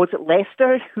 Was it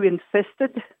Leicester who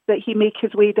insisted that he make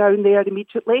his way down there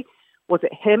immediately? Was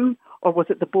it him, or was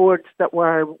it the board that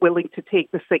were willing to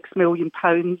take the £6 million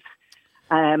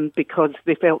because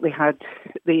they felt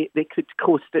they could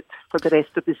coast it for the rest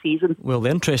of the season? Well, the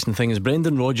interesting thing is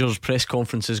Brendan Rodgers' press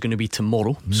conference is going to be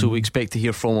tomorrow, so we expect to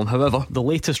hear from him. However, the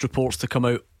latest reports to come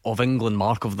out of England,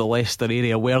 Mark, of the Leicester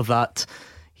area, were that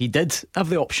he did have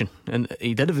the option, and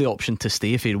he did have the option to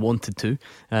stay if he wanted to,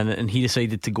 and he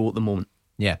decided to go at the moment.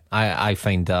 Yeah, I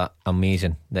find that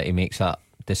amazing that he makes that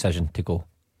decision to go.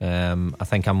 I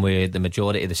think I'm with the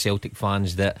majority of the Celtic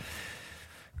fans that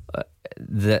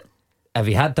if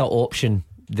he had that option,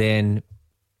 then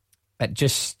it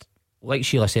just, like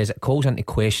Sheila says, it calls into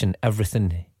question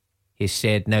everything he's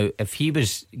said. Now, if he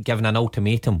was given an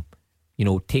ultimatum,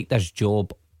 take this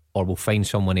job or we'll find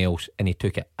someone else, and he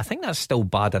took it, I think that's still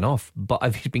bad enough. But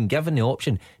if he's been given the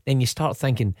option, then you start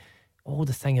thinking,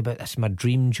 the thing about this, my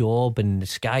dream job, and the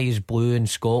sky is blue in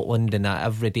Scotland, and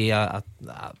every day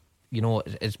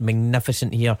it's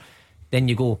magnificent here. Then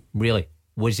you go, really,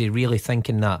 was he really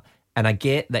thinking that? And I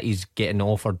get that he's getting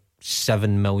offered £7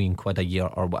 million a year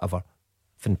or whatever,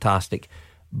 fantastic,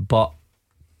 but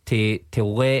to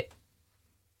let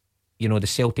the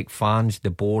Celtic fans, the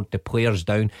board, the players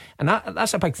down, and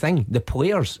that's a big thing. The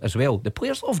players as well. The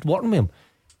players loved working with him,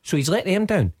 so he's let them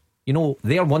down.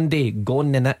 They're one day,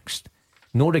 gone the next.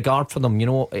 No regard for them.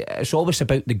 It's always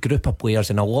about the group of players,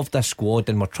 and I love this squad,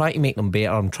 and we're trying to make them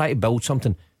better. I'm trying to build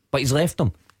something, but he's left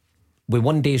them with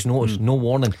 1 day's notice, no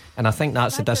warning, and I think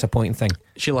that's the disappointing thing.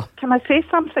 Sheila, can I say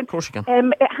something? Of course you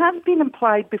can. It has been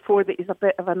implied before that he's a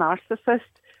bit of a narcissist,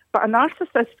 but a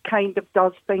narcissist kind of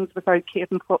does things without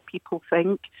caring what people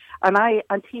think, and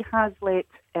he has let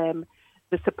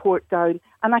the support down,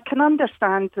 and I can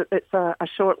understand that it's a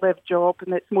short-lived job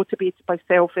and it's motivated by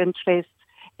self-interest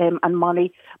and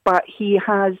money, but he's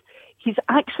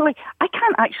actually, I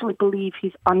can't actually believe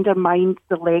he's undermined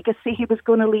the legacy he was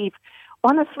going to leave.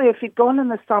 Honestly, if he'd gone in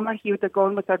the summer, he would have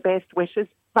gone with our best wishes.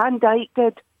 Van Dijk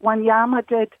did, Wanyama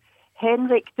did,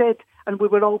 Henrik did, and we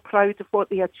were all proud of what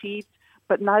they achieved.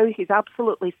 But now he's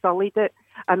absolutely sullied it,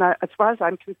 and as far as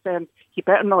I'm concerned, he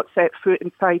better not set foot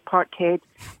inside Parkhead.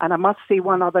 And I must say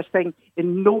one other thing: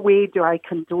 in no way do I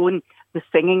condone the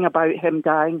singing about him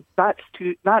dying. As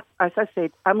I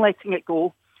said, I'm letting it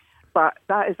go, but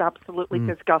that is absolutely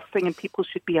disgusting, and people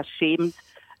should be ashamed,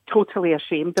 totally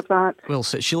ashamed of that. Well,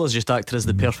 Sheila's just acted as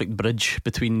the perfect bridge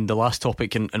between the last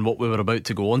topic and what we were about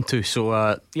to go on to,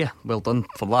 so well done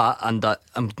for that. And I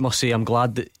must say, I'm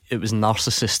glad that it was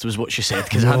narcissist was what she said,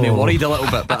 because it had me worried a little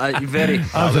bit, but that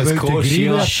was close.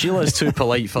 Sheila's too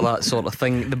polite for that sort of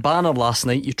thing. The banner last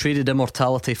night: you traded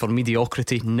immortality for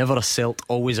mediocrity, never a Celt,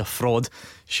 always a fraud.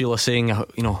 Sheila saying,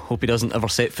 hope he doesn't ever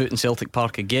set foot in Celtic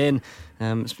Park again.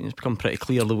 It's become pretty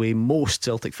clear the way most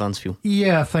Celtic fans feel.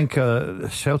 Yeah, I think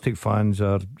Celtic fans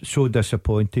are so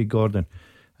disappointed, Gordon.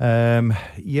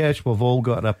 Yes, we've all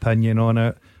got an opinion on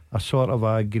it.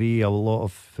 I agree a lot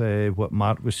of what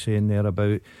Mark was saying there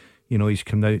about, he's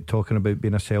come out talking about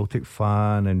being a Celtic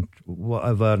fan and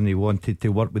whatever, and he wanted to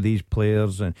work with these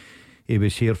players and he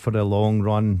was here for the long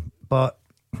run, but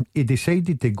he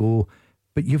decided to go.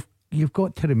 But you've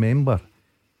got to remember,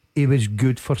 he was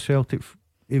good for Celtic.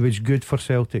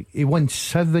 He won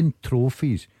 7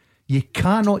 trophies. You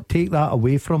cannot take that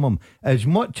away from him. As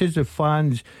much as the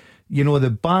fans,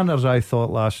 the banners, I thought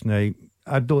last night,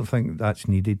 I don't think that's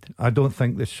needed. I don't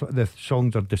think the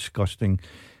songs are disgusting.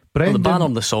 The banner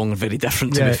and the song are very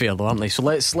different, to be fair, though, aren't they? So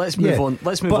let's move on.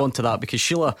 Let's move on to that, because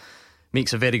Sheila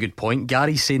makes a very good point.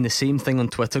 Gary's saying the same thing on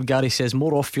Twitter. Gary says,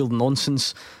 more off-field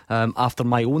nonsense after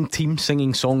my own team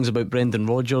singing songs about Brendan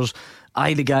Rodgers.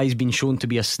 The guy's been shown to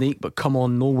be a snake, but come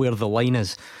on, know where the line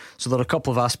is. So there are a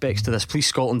couple of aspects to this. Police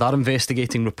Scotland are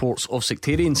investigating reports of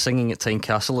sectarian singing at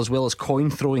Tynecastle, as well as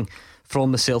coin throwing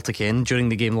from the Celtic end during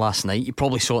the game last night. You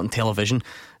probably saw it on television.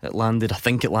 I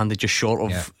think it landed just short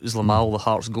of Zlamal, the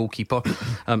Hearts goalkeeper.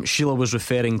 Sheila was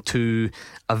referring to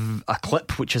a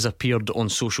clip which has appeared on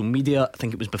social media, I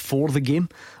think it was before the game,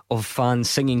 of fans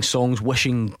singing songs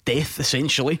wishing death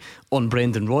essentially on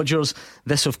Brendan Rodgers.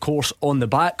 This of course on the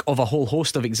back of a whole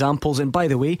host of examples, and by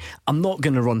the way, I'm not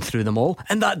going to run through them all,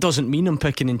 and that doesn't mean I'm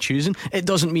picking and choosing. It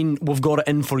doesn't mean we've got it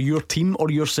in for your team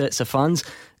or your sets of fans.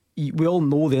 We all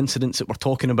know the incidents that we're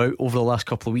talking about over the last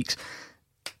couple of weeks.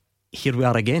 Here we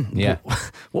are again.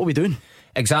 What are we doing?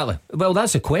 Exactly. Well,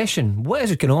 that's the question. What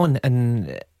is going on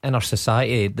in our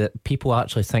society that people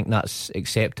actually think that's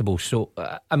acceptable? So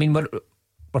I mean,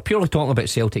 we're purely talking about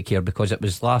Celtic here because it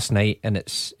was last night and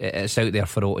it's out there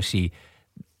for all to see.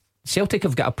 Celtic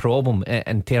have got a problem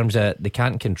in terms of they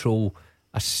can't control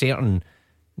a certain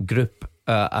group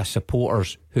of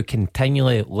supporters who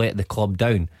continually let the club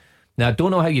down. Now, I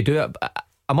don't know how you do it, but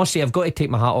I must say I've got to take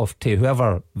my hat off to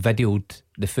whoever videoed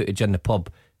the footage in the pub.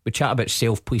 We chat about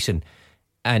self-policing,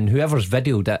 and whoever's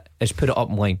videoed it has put it up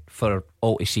online for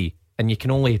all to see, and you can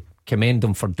only commend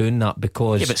them for doing that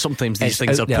because but sometimes these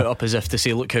things are put up as if to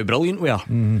say, look how brilliant we are.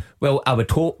 Well, I would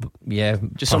hope,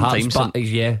 just sometimes, but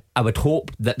I would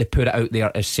hope that they put it out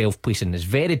there as self-policing. It's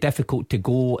very difficult to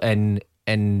go and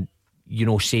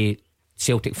say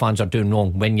Celtic fans are doing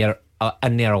wrong when you're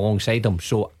in there alongside them.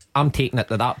 So I'm taking it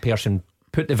that person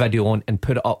put the video on and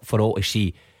put it up for all to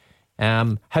see.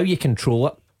 How you control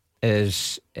it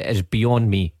is beyond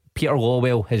me. Peter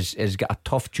Lawwell has got a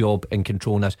tough job in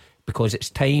controlling this because it's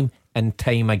time and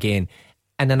time again.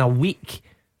 And in a week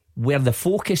where the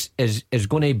focus is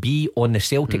going to be on the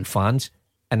Celtic fans,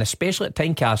 and especially at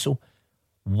Tynecastle,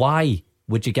 why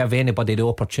would you give anybody the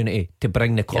opportunity to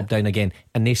bring the club down again?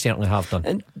 And they certainly have done.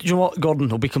 And do you know what, Gordon,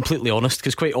 I'll be completely honest,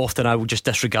 because quite often I will just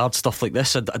disregard stuff like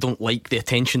this. I don't like the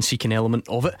attention seeking element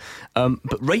of it,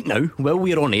 but right now, while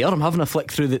we're on air, I'm having a flick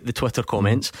through the Twitter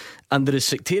comments, and there is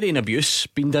sectarian abuse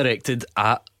being directed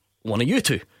at one of you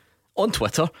two on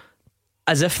Twitter,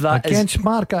 as if that against is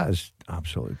Mark. That is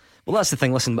absolutely. Well, that's the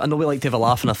thing. Listen, I know we like to have a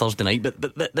laugh on a Thursday night,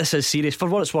 but this is serious. For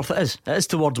what it's worth, it is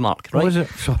towards Mark, right? What is it?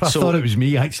 Sorry, I thought it was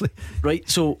me actually. Right,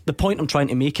 so the point I'm trying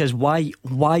to make is why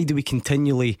do we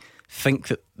continually think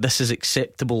that this is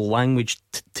acceptable language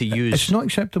to use? It's not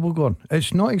acceptable, Gordon.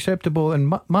 It's not acceptable.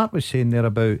 And Mark was saying there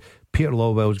about Peter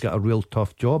Lawwell's got a real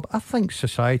tough job. I think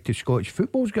society, Scottish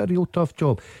football's got a real tough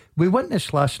job. We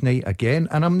witnessed last night again,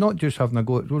 and I'm not just having a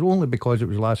go, it was only because it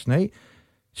was last night.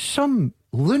 Some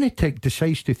lunatic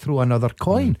decides to throw another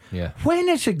coin. When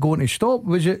is it going to stop?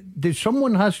 Did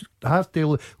someone have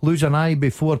to lose an eye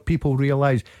before people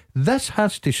realise this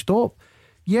has to stop?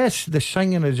 Yes, the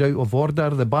singing is out of order,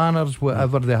 the banners,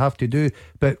 whatever they have to do,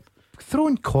 but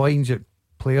throwing coins at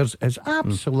players is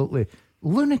absolutely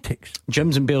lunatics.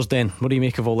 Jim's in Bearsden. What do you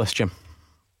make of all this, Jim?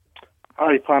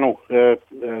 Hi panel,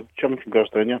 Jim from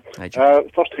Bearsden here. Hi, Jim.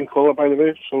 First time caller, by the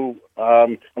way. So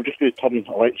I'm just going to turn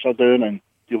Alexa down and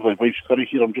deal with my wife's curry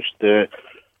here. I'm just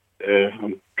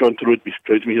I'm John to Road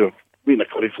beside me here, making a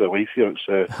curry for the wife here. It's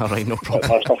alright, no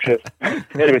problem. Master chef.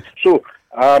 Anyway, so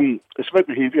it's about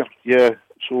behaviour. Yeah.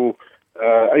 So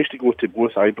I used to go to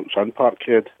both Ibrox and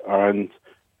Parkhead, and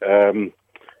I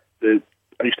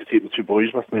used to take the two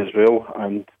boys with me as well.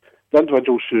 And the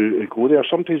individuals who go there,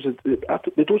 sometimes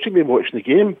they don't seem to be watching the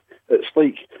game. It's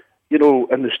like,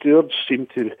 and the stewards seem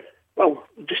to,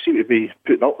 just seem to be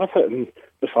putting up with it, and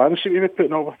the fans seem to be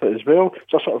putting up with it as well.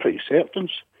 It's a sort of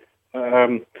acceptance.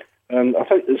 And I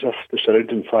think as if the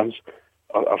surrounding fans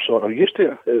are sort of used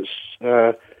to it.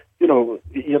 It's,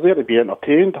 you're there to be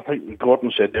entertained. I think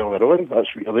Gordon said earlier on,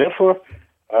 that's what you're there for.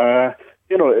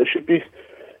 It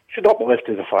should not be left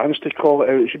to the fans to call it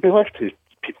out. It should be left to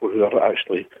people who are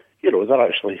actually, they're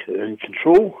actually in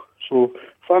control. So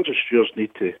fans and stewards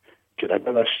need to get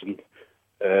into this, and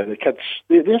the kids,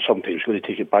 they're sometimes going to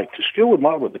take it back to school, no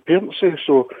matter what the parents say.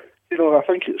 So, I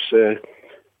think it's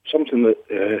something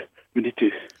that we need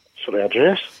to sort of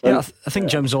address. Yeah, I think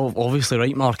Jim's obviously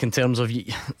right, Mark, in terms of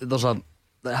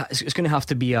it's going to have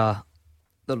to be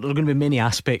there are going to be many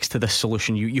aspects to this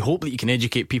solution. You hope that you can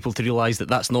educate people to realise that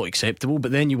that's not acceptable,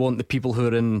 but then you want the people who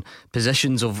are in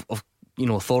positions of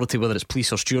authority, whether it's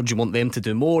police or stewards, you want them to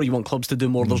do more, you want clubs to do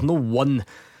more. There's no one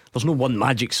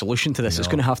magic solution to this. It's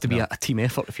going to have to be a team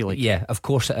effort, if you like. Yeah, of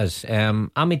course it is.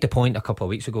 I made the point a couple of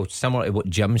weeks ago, similar to what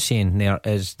Jim's saying there,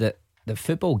 is that the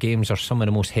football games are some of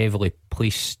the most heavily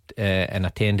policed and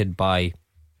attended by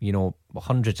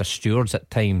hundreds of stewards at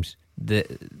times, the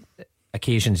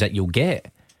occasions that you'll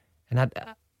get. And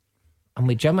I'm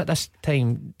with Jim at this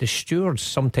time. The stewards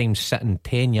sometimes sitting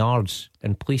 10 yards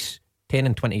and police 10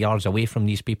 and 20 yards away from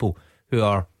these people who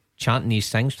are chanting these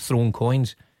things, throwing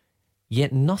coins,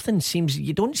 yet nothing seems.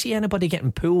 You don't see anybody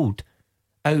getting pulled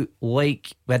out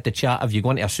like we had the chat of you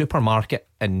going to a supermarket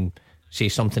and say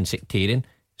something sectarian.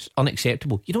 It's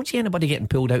unacceptable. You don't see anybody getting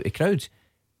pulled out of crowds,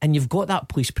 and you've got that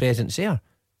police presence there.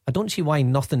 I don't see why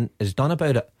nothing is done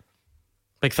about it.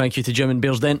 Big thank you to Jim and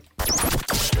Bearsden.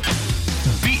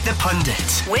 Beat the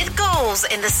Pundit. With goals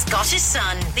in the Scottish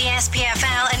Sun, the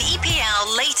SPFL and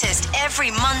EPL latest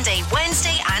every Monday,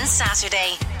 Wednesday and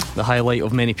Saturday. The highlight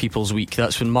of many people's week.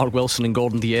 That's when Mark Wilson and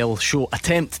Gordon Dalziel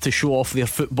attempt to show off their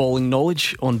footballing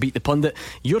knowledge on Beat the Pundit.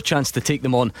 Your chance to take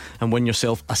them on and win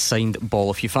yourself a signed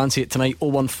ball. If you fancy it tonight,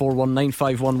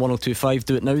 01419511025.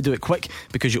 Do it now, do it quick,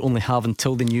 because you only have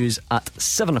until the news at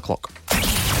 7 o'clock.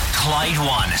 Clyde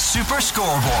One Super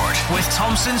Scoreboard with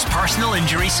Thompson's personal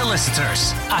injury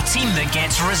solicitors. A team that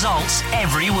gets results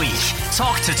every week.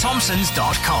 Talk to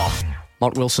Thompsons.com.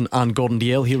 Mark Wilson and Gordon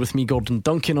Dalziel here with me, Gordon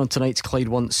Duncan, on tonight's Clyde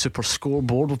One Super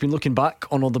Scoreboard. We've been looking back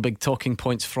on all the big talking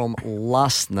points from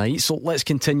last night, so let's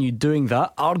continue doing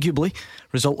that. Arguably,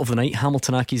 result of the night,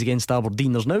 Hamilton Accies against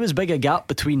Aberdeen. There's now as big a gap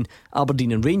between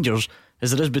Aberdeen and Rangers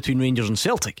as there is between Rangers and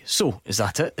Celtic. So, is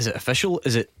that it? Is it official?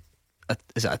 Is it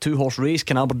a two-horse race?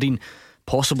 Can Aberdeen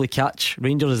possibly catch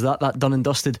Rangers? Is that done and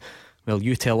dusted? Well,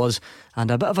 you tell us. And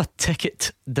a bit of a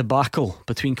ticket debacle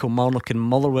between Kilmarnock and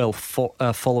Motherwell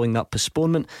following that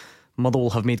postponement. Motherwell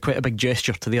have made quite a big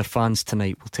gesture to their fans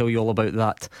tonight. We'll tell you all about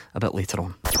that a bit later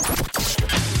on.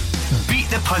 Beat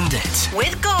the Pundit.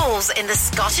 With goals in the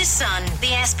Scottish Sun,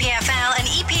 the SPFL and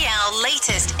EPL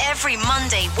latest every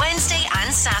Monday, Wednesday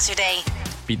and Saturday.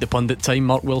 Beat the Pundit time.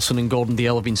 Mark Wilson and Gordon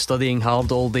Dalziel have been studying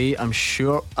hard all day, I'm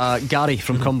sure. Gary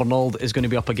from Cumbernauld is going to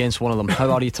be up against one of them.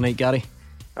 How are you tonight, Gary?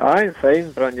 Aye,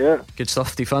 fine, brand new. Good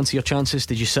stuff. Do you fancy your chances?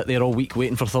 Did you sit there all week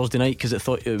waiting for Thursday night because it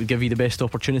thought it would give you the best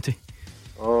opportunity?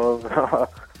 Oh,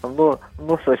 I'm not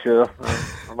so sure.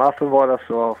 I'm half tomorrow,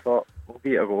 so I thought we'll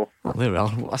give it a go. Well, there we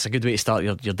are. Well, that's a good way to start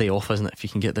your day off, isn't it? If you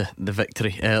can get the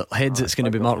victory. Heads, it's going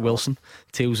to be Mark Wilson.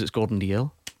 Tails, it's Gordon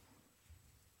Dalziel.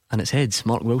 And it's heads,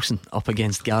 Mark Wilson up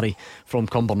against Gary from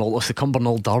Cumbernauld. It's the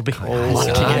Cumbernauld Derby.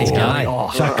 Gary. Oh,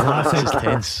 classic.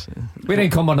 Tense. Where in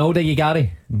Cumbernauld are you,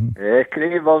 Gary?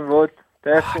 Craigieburn Road.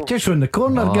 Just round the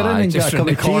corner, get in and just get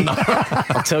a cup of tea.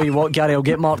 I'll tell you what, Gary, I'll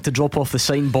get Mark to drop off the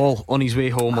signed ball on his way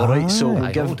home, alright? So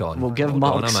we'll give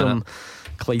Mark some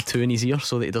Clyde 2 in his ear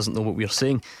so that he doesn't know what we're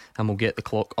saying, and we'll get the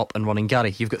clock up and running.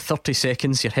 Gary, you've got 30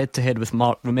 seconds. You're head to head with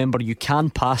Mark. Remember, you can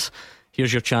pass.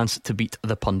 Here's your chance to beat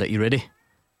the pundit. You ready?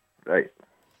 Right.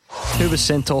 Who was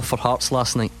sent off for Hearts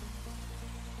last night?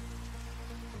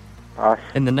 Pass.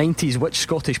 In the 90s, which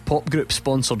Scottish pop group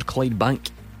sponsored Clydebank?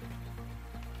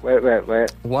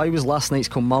 Wet. Why was last night's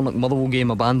Kilmarnock Motherwell game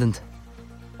abandoned?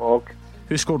 Fog.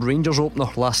 Who scored Rangers opener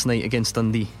last night against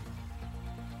Dundee?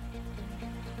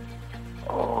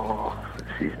 Oh,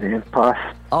 what's his name? Pass.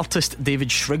 Artist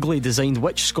David Shrigley designed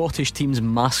which Scottish team's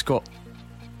mascot?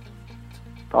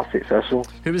 Partick Thistle.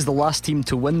 Who was the last team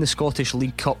to win the Scottish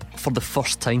League Cup for the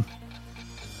first time?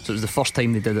 So it was the first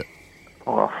time they did it.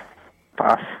 Oh,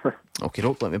 pass. Okay,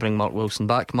 let me bring Mark Wilson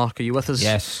back. Mark, are you with us?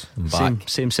 Yes, I'm back.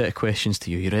 Same set of questions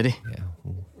to you. You ready? Yeah.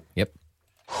 Yep.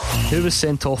 Who was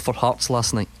sent off for Hearts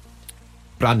last night?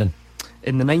 Brandon.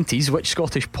 In the 90s, which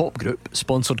Scottish pop group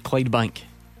sponsored Clydebank?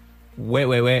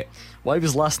 Wait. Why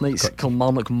was last night's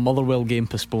Kilmarnock Motherwell game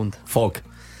postponed? Fog.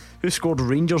 Who scored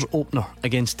Rangers opener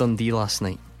against Dundee last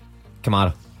night?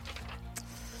 Kamara.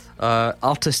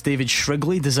 Artist David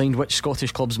Shrigley designed which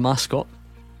Scottish club's mascot?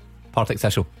 Partick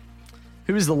Thistle.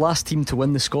 Who was the last team to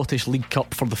win the Scottish League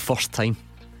Cup for the first time?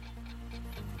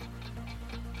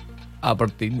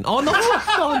 Aberdeen. Oh no! No.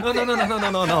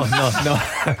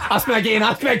 Ask me again.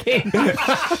 It's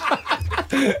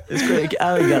quite,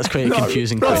 I think that's quite a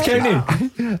confusing question.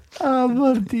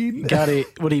 Aberdeen. Gary,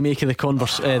 what do you make of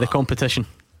the competition?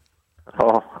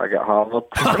 Oh, I get hammered.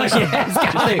 Yes,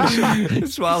 Gary.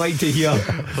 That's what I like to hear.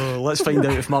 Let's find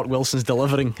out if Mark Wilson's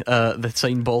delivering the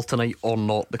signed ball tonight or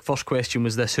not. The first question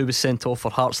was this: who was sent off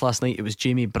for Hearts last night? It was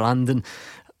Jamie Brandon.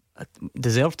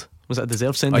 Deserved? Was it a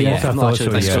deserved sending off? I thought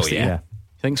so, yeah.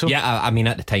 Think so? Yeah, I mean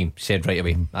at the time said right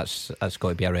away that's got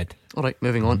to be a red. Alright,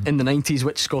 moving on. In the 90s,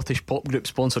 which Scottish pop group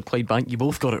sponsored Clydebank? You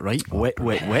both got it right. Wet.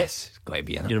 It's got to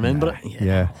be in it. You remember it?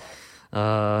 Yeah.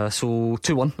 So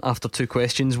 2-1 after two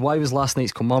questions. Why was last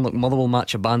night's Kilmarnock Motherwell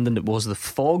match abandoned? It was the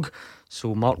fog.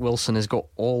 So Mark Wilson has got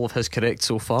all of his correct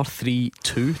so far.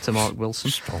 3-2 to Mark Wilson.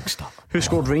 Strong stuff. Who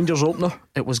scored Rangers opener?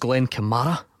 It was Glenn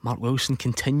Kamara. Mark Wilson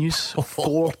continues.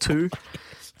 4-2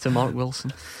 to Mark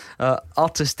Wilson.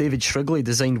 Artist David Shrigley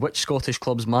designed which Scottish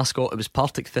club's mascot? It was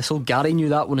Partick Thistle. Gary knew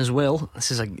that one as well.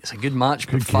 It's a good match,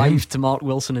 but 5 to Mark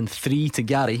Wilson and 3 to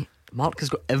Gary. Mark has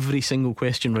got every single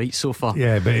question right so far.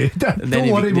 Yeah, but don't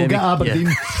worry, we'll get Aberdeen.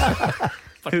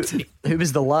 Who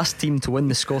was the last team to win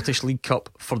the Scottish League Cup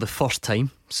for the first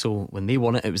time? So when they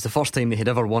won it, it was the first time they had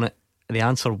ever won it. The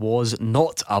answer was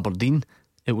not Aberdeen,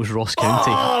 it was Ross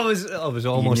County. It was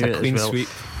almost a clean sweep.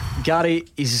 Gary,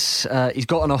 he's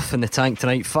got enough in the tank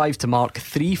tonight. 5 to Mark,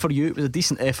 3 for you. It was a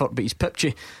decent effort, but he's pipped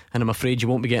you, and I'm afraid you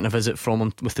won't be getting a visit from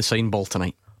him with the sign ball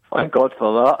tonight. Thank God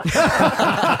for that.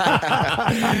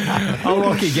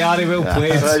 Unlucky Gary, well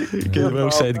played. Right. Good,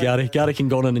 well said, Gary. Gary can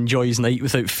go on and enjoy his night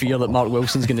without fear that Mark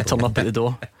Wilson's going to turn up at the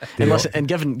door. And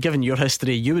given your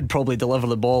history, you would probably deliver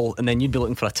the ball and then you'd be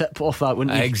looking for a tip off that,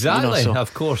 wouldn't you? Exactly,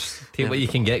 of course. Take what you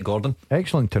can get, Gordon.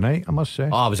 Excellent tonight, I must say.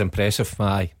 Oh, it was impressive.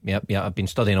 Aye, yep. I've been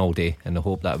studying all day in the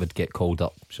hope that I would get called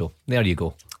up. So there you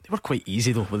go. They were quite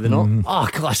easy though, were they not? Oh,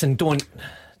 listen, don't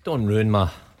ruin my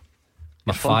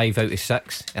 5 out of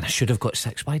 6, and I should have got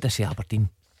 6. Why did I say Aberdeen?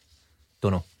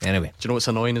 Don't know. Anyway, do you know what's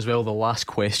annoying as well? The last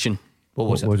question. What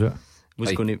was it? Was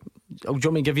going to. Oh, do you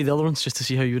want me to give you the other ones just to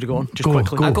see how you would have gone? Just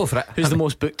quickly. I'll go for it. Who's the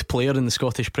most booked player in the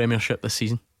Scottish Premiership this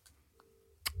season?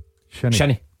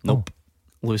 Shinnie. Nope.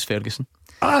 Lewis Ferguson.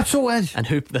 So is. And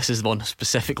who? This is one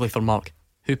specifically for Mark.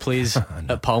 Who plays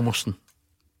at Palmerston?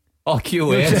 Oh,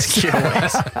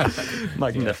 QS.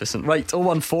 Magnificent. Right,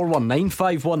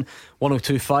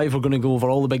 01419511025. We're going to go over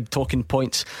all the big talking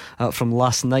points from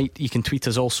last night. You can tweet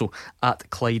us also at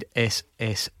Clyde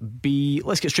SSB.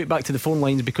 Let's get straight back to the phone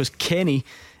lines because Kenny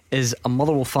is a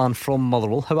Motherwell fan from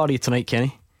Motherwell. How are you tonight,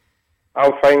 Kenny?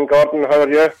 I'm fine, Gordon. How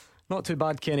are you? Not too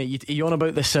bad, Kenny. Are you on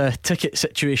about this ticket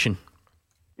situation?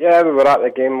 Yeah, we were at the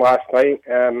game last night.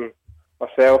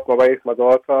 Myself, my wife, my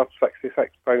daughter,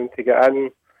 £66 to get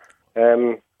in.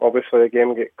 Obviously the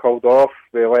game get called off.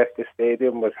 We left the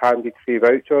stadium, was handed 3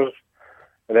 vouchers,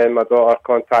 and then my daughter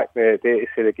contacted me today to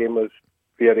say the game was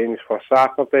rearranged for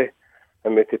Saturday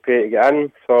and we had to pay to get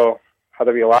in. So I had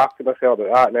a wee laugh to myself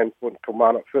about that, and then went to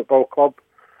Kilmarnock Football Club.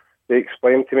 They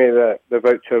explained to me that the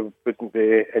voucher wouldn't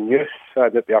be in use,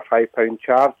 it'd be a £5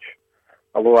 charge.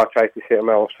 Although I tried to say to them,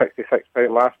 well, £66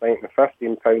 last night and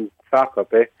 £15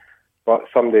 Saturday, but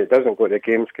somebody that doesn't go to the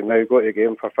games can now go to the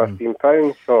game for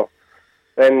 £15. So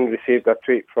then received a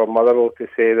tweet from Motherwell to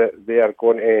say that they are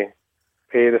going to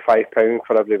pay the £5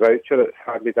 for every voucher that's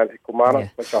handed into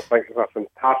Kilmarnock, which I think is a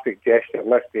fantastic gesture in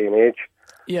this day and age.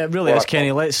 Yeah, it really is,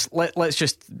 Kenny. Let's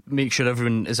just make sure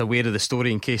everyone is aware of the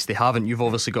story in case they haven't. You've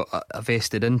obviously got a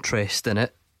vested interest in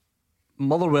it.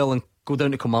 Motherwell and go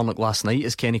down to Kilmarnock last night,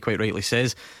 as Kenny quite rightly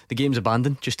says. The game's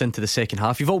abandoned just into the second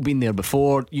half. You've all been there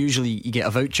before. Usually you get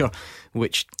a voucher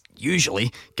which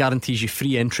usually guarantees you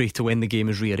free entry to when the game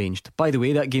is rearranged. By the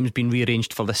way, that game's been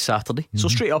rearranged for this Saturday. So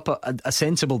straight up a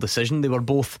sensible decision. They were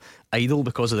both idle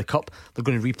because of the cup. They're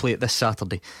going to replay it this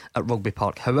Saturday at Rugby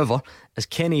Park. However, as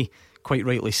Kenny quite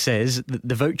rightly says,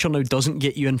 the voucher now doesn't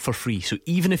get you in for free. So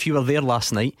even if you were there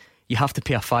last night, you have to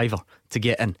pay a £5 to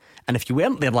get in. And if you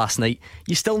weren't there last night,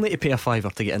 you still need to pay a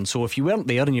 £5 to get in. So if you weren't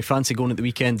there and you fancy going at the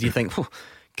weekend, you think,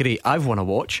 great, I've won a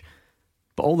watch.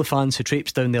 But all the fans who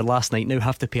traipsed down there last night now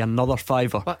have to pay another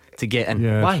 £5 to get in.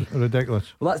 Yeah, why?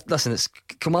 Ridiculous. Well, listen, it's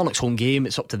Kilmarnock's home game.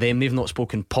 It's up to them. They've not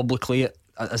spoken publicly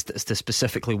as to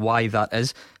specifically why that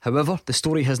is. However, the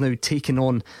story has now taken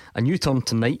on a new turn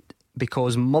tonight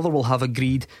because Motherwell have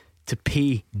agreed to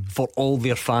pay for all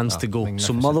their fans to go.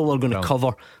 So Motherwell are going to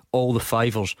cover all the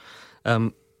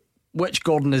 £5, which,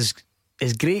 Gordon, is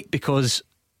great because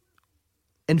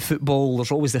in football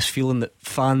there's always this feeling that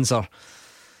fans are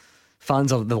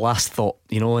the last thought,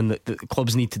 and that the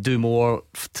clubs need to do more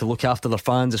to look after their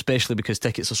fans, especially because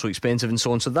tickets are so expensive and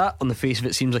so on. So that, on the face of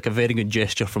it, seems like a very good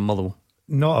gesture from Motherwell.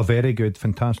 Not a very good,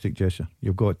 fantastic gesture,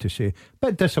 you've got to say.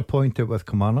 Bit disappointed with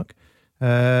Kilmarnock.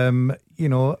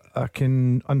 I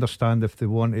can understand if they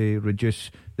want to reduce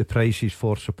the prices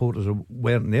for supporters who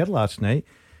weren't there last night,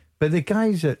 but the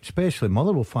guys that, especially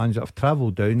Motherwell fans that have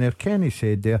travelled down there, Kenny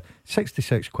said there,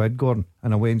 £66, Gordon,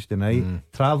 on a Wednesday night,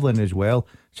 travelling as well.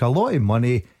 It's a lot of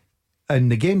money,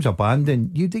 and the game's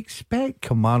abandoned. You'd expect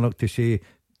Kilmarnock to say,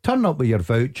 turn up with your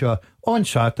voucher on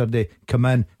Saturday, come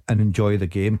in and enjoy the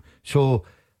game. So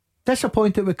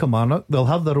disappointed with Kilmarnock. They'll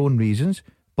have their own reasons,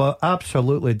 but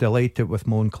absolutely delighted with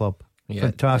my own club.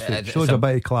 Fantastic. Shows a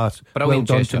bit of class. Well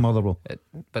done to Motherwell.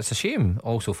 But it's a shame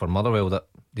also for Motherwell that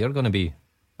they're going to be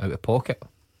out of pocket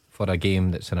for a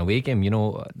game that's an away game.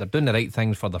 They're doing the right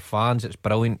things for their fans. It's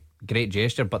brilliant, great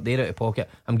gesture, but they're out of pocket.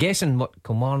 I'm guessing what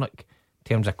Kilmarnock, in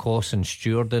terms of costs and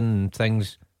stewarding and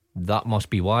things, that must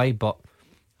be why. But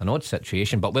an odd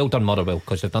situation, but well done Motherwell,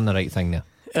 because they've done the right thing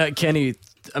there. Kenny,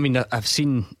 I mean, I've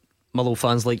seen Motherwell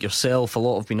fans like yourself, a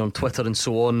lot have been on Twitter and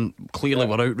so on, clearly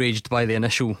were outraged by the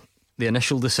initial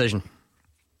decision.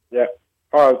 Yeah,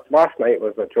 Oh, last night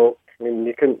was a joke. I mean,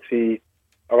 you couldn't see.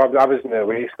 I was in the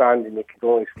away stand, and you could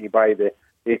only see by the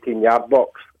 18-yard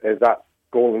box is that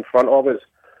goal in front of us,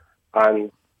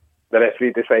 and the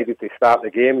referee decided to start the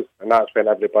game, and that's when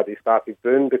everybody started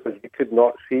booing because we could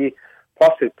not see.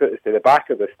 Plus, it put us to the back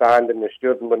of the stand, and the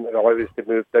steward wouldn't allow us to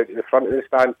move down to the front of the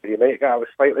stand, so you might get a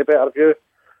slightly better view.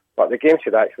 But the game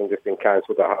should actually have just been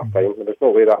cancelled at half time. There's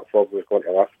no way that fog was going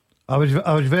to last. I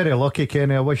was very lucky,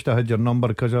 Kenny. I wished I had your number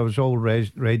because I was all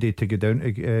ready to go down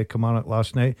to Kilmarnock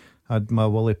last night. I had my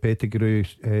Willie Pettigrew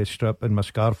strip and my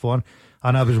scarf on,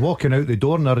 and I was walking out the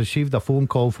door and I received a phone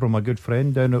call from a good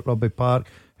friend down at Rugby Park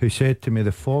who said to me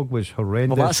the fog was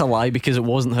horrendous. Well, that's a lie because it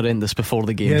wasn't horrendous before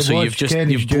the game. Yeah, so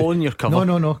you've blown your cover.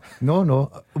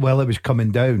 No. Well, it was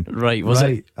coming down. Right, was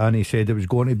it? And he said it was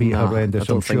going to be horrendous.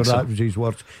 I'm sure that was his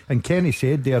words. And Kenny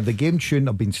said there the game shouldn't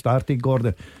have been started,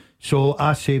 Gordon. So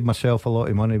I saved myself a lot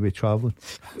of money with travelling.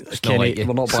 Kenny,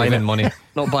 we're not buying it. Money.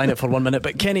 Not buying it for 1 minute.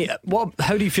 But Kenny,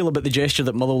 how do you feel about the gesture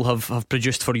that Motherwell have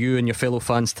produced for you and your fellow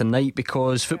fans tonight?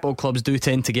 Because football clubs do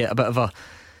tend to get a bit of a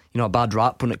bad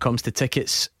rap when it comes to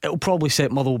tickets. It'll probably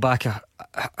set Motherwell back a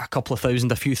couple of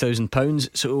thousand, a few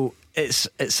 £1,000s. So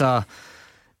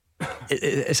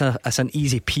it's an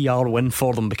easy PR win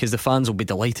for them because the fans will be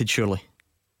delighted, surely.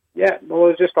 Yeah, well,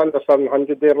 it was just under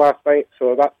 700 there last night,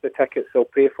 so that's the tickets they'll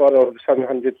pay for. They'll have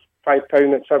 £705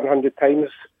 at 700 times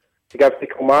to give to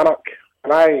Kilmarnock.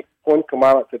 And I phoned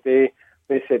Kilmarnock today.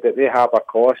 They said that they have a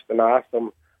cost, and I asked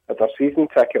them if their season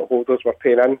ticket holders were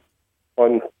paying in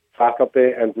on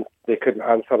Saturday, and they couldn't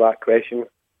answer that question.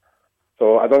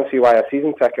 So I don't see why a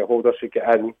season ticket holder should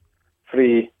get in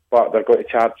free, but they're going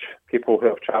to charge people who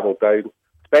have travelled down.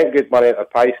 Spent good money at the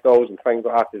pie stalls and things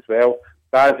like that as well.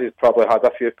 Daz has probably had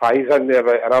a few pies in there,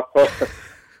 right enough.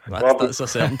 That's a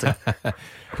certainty.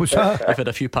 What's that? I've had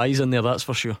a few pies in there, that's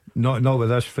for sure. Not with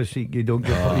this physique. You don't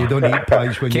eat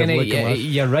pies when Kenny, you're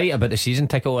looking. You're right about the season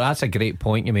ticket. That's a great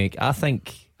point you make. I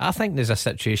think there's a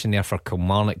situation there for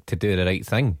Kilmarnock to do the right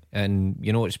thing, and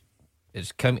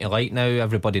it's County Light now.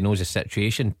 Everybody knows the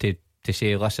situation to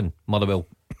say, listen, Motherwell,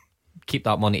 keep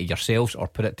that money to yourselves, or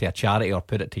put it to a charity, or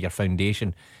put it to your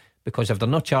foundation. Because if they're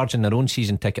not charging their own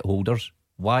season ticket holders,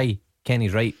 why?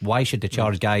 Kenny's right. Why should they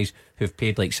charge guys who've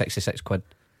paid like 66 quid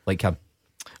like him?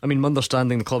 I mean, my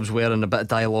understanding, the clubs were in a bit of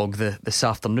dialogue this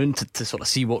afternoon to sort of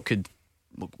see what could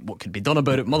be done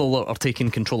about it. Motherwell are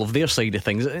taking control of their side of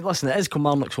things. Listen, it is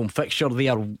Kilmarnock's home fixture. They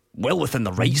are well within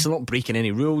the rights. They're not breaking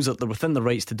any rules. They're within the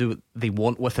rights to do what they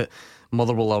want with it.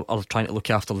 Motherwell are trying to look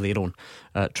after their own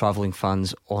travelling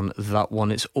fans on that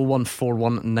one. It's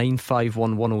 0141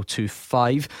 951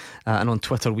 1025, and on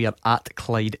Twitter we are at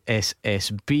Clyde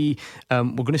SSB. We're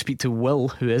going to speak to Will,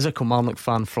 who is a Kilmarnock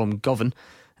fan from Govan,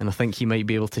 and I think he might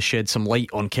be able to shed some light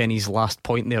on Kenny's last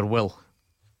point there. Will?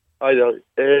 Hi there.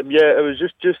 Yeah, it was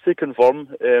just to confirm.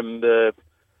 The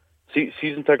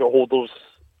season ticket holders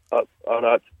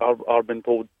are being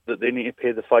told that they need to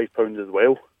pay the £5 as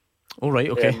well. All right,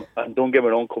 okay. And don't get me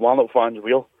wrong, Kilmarnock fans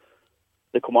will.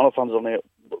 The Kilmarnock fans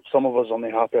some of us aren't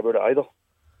happy about it either.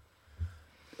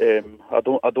 I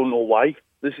don't know why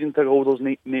the season ticket holders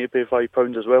need to pay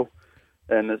 £5 as well,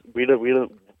 and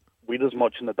we're as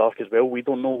much in the dark as well. We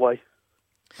don't know why.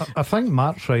 I think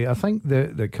Mark's right. I think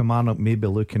the Kilmarnock may be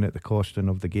looking at the costing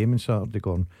of the game on Saturday,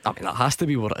 Gordon. I mean, that has to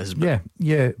be what it is.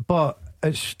 Yeah, but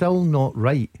it's still not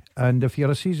right. And if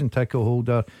you're a season ticket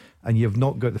holder and you've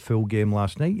not got the full game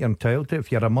last night, you're entitled to it.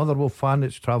 If you're a Motherwell fan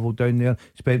that's travelled down there,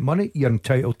 spent money, you're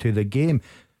entitled to the game.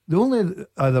 The only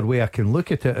other way I can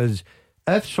look at it is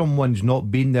if someone's not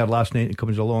been there last night and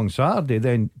comes along Saturday,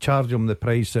 then charge them the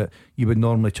price that you would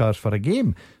normally charge for a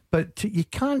game. But you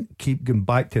can't keep going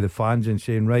back to the fans and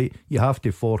saying, right, you have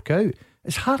to fork out.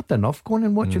 It's hard enough going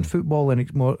and watching football, and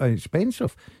it's more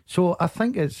expensive. So I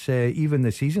think it's even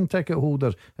the season ticket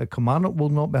holders at Kilmarnock will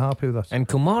not be happy with this. And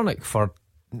Kilmarnock for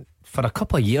a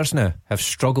couple of years now have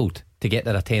struggled to get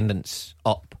their attendance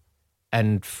up.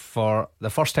 And for the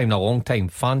first time in a long time,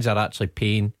 fans are actually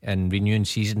paying and renewing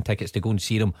season tickets to go and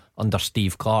see them under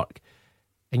Steve Clarke.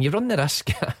 And you run the risk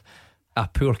a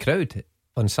poor crowd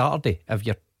on Saturday if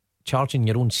you're charging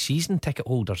your own season ticket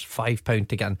holders £5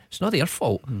 to get in. It's not their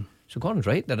fault. So Gordon's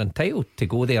right, they're entitled to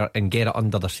go there and get it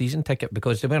under their season ticket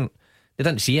because they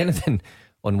didn't see anything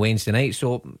on Wednesday night.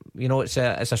 So it's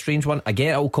a strange one. I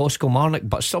get it'll cost Kilmarnock,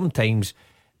 but sometimes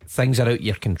things are out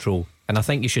your control, and I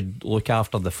think you should look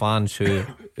after the fans who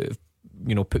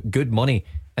put good money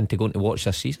into going to watch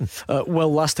this season.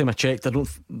 Well, last time I checked,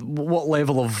 what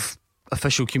level of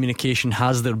official communication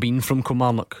has there been from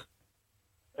Kilmarnock?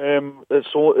 It's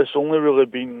only really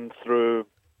been through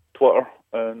Twitter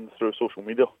and through social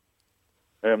media.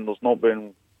 There's not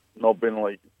been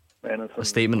like anything. A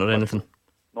statement or anything?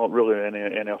 Not really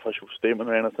any official statement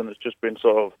or anything. It's just been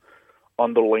sort of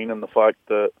underlining the fact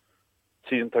that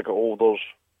season ticket holders,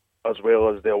 as well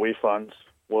as the away fans,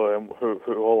 who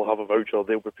all have a voucher,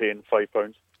 they'll be paying £5.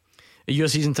 Are you a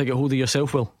season ticket holder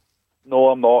yourself, Will? No,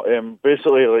 I'm not.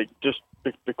 Basically, like just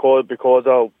because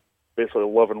I basically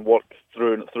live and work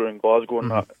through in Glasgow,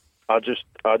 and that I just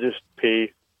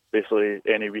pay basically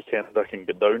any weekend I can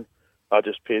get down. I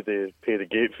just pay the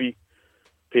gate fee,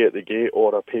 pay at the gate,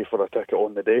 or I pay for a ticket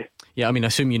on the day. Yeah, I mean, I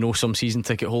assume you know some season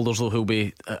ticket holders though who'll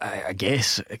be, I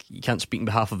guess, you can't speak on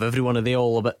behalf of everyone. Are they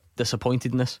all a bit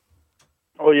disappointed in this?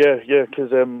 Oh yeah,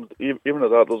 because even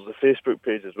at that, there's the Facebook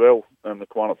page as well, and the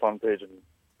Kilmarnock fan page, and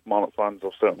Kilmarnock fans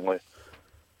are certainly,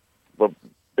 but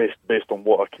based on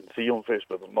what I can see on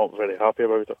Facebook, I'm not very happy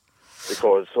about it,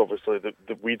 because obviously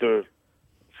we do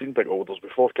season ticket holders, we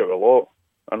fork out a lot.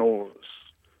 I know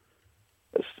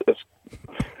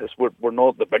we're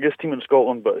not the biggest team in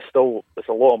Scotland, but it's a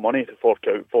lot of money to fork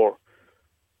out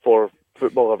for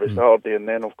football every Saturday, and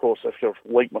then of course if you're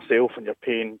like myself and you're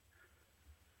paying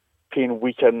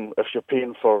weekend, if you're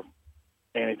paying for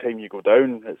any time you go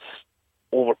down, it's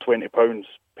over £20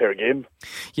 per game.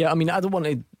 Yeah, I mean, I don't want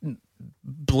to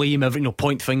blame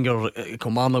point finger at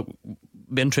Kilmarnock.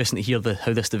 Be interesting to hear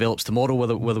how this develops tomorrow,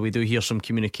 whether we do hear some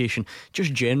communication.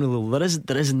 Just generally,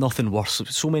 there is nothing worse.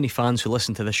 So many fans who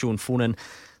listen to the show and phone in,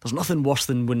 there's nothing worse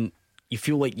than when you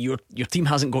feel like your team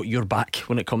hasn't got your back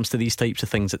when it comes to these types of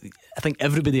things. I think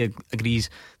everybody agrees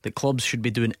that clubs should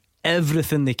be doing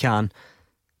everything they can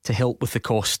to help with the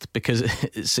cost, because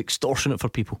it's extortionate for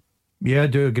people. Yeah, I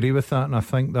do agree with that, and I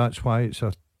think that's why it's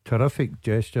a terrific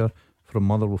gesture from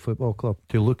Motherwell Football Club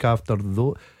to look after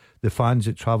the fans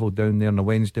that travelled down there on a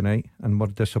Wednesday night and were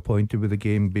disappointed with the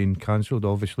game being cancelled,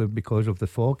 obviously because of the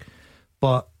fog.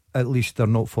 But at least they're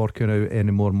not forking out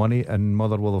any more money, and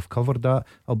Motherwell have covered that.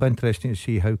 It'll be interesting to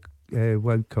see how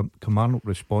Kilmarnock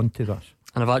respond to this.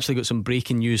 And I've actually got some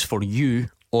breaking news for you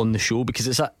on the show, because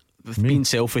it's being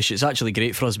selfish, it's actually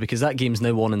great for us because that game's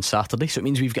now on Saturday, so it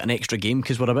means we've got an extra game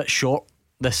because we're a bit short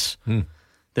this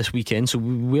weekend. So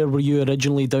where were you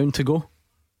originally down to go?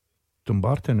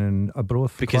 Dumbarton and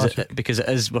Arbroath, because it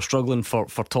is, we're struggling for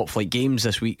top flight games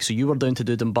this week. So you were down to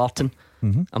do Dumbarton.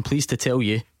 I'm pleased to tell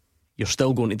you you're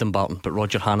still going to Dumbarton, but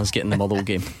Roger Hannah's getting the Motherwell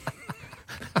game.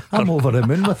 I'm over the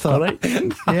moon with that. Right?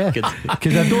 Yeah, good.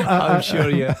 Because I'm sure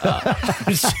you over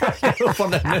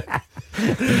the moon.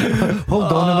 Hold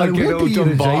on a minute, when do you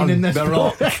resign in this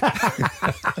block?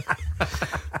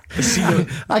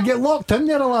 I get locked in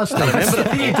there the last time.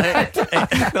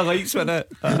 The lights went out.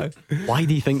 Why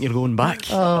do you think you're going back?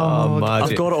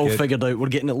 I've got it all figured out. We're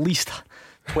getting at least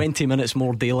 20 minutes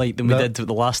more daylight than we did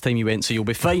the last time you went, so you'll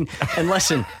be fine. And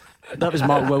listen, that's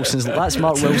Mark Wilson's last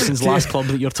club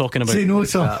that you're talking about. Do you know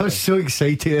something? I was so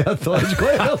excited, I thought it was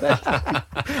going on.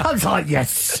 I was like,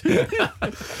 yes.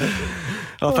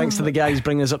 Well, thanks to the guys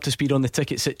bringing us up to speed on the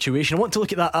ticket situation. I want to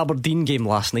look at that Aberdeen game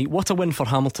last night. What a win for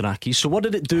Hamilton Accies. So what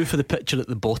did it do for the picture at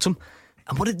the bottom,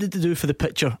 and what did it do for the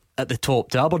picture at the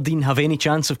top? Do Aberdeen have any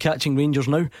chance of catching Rangers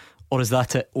now, or is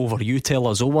that it over? You tell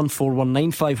us.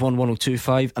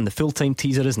 01419511025, and the full-time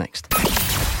teaser is next.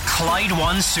 Clyde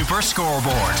One Super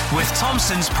Scoreboard with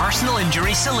Thompson's personal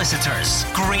injury solicitors.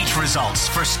 Great results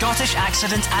for Scottish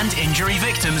accident and injury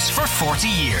victims for 40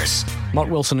 years. Mark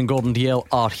Wilson and Gordon Dalziel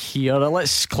are here.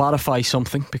 Let's clarify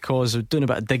something, because we're doing a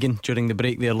bit of digging during the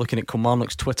break there, looking at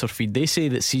Kilmarnock's Twitter feed. They say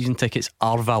that season tickets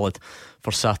are valid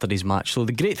for Saturday's match. So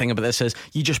the great thing about this is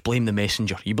you just blame the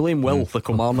messenger. You blame Will, the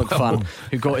Kilmarnock fan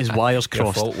who got his wires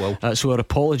crossed. Your fault, Will. So our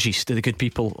apologies to the good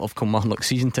people of Kilmarnock.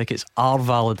 Season tickets are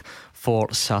valid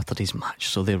for Saturday's match.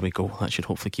 So there we go. That should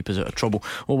hopefully keep us out of trouble.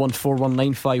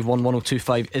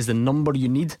 01419511025 is the number you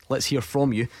need. Let's hear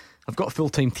from you. I've got a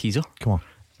full-time teaser. Come on.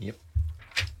 Yep.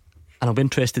 And I'll be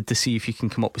interested to see if you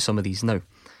can come up with some of these now.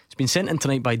 It's been sent in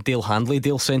tonight by Dale Handley.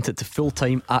 Dale sent it to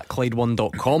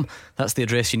fulltime@clyde1.com. That's the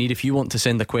address you need if you want to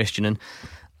send a question in.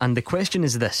 And the question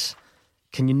is this: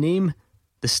 can you name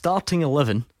the starting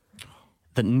 11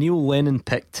 that Neil Lennon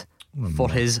picked for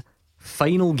his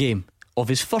final game of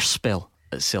his first spell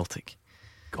at Celtic?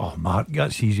 Oh, Mark,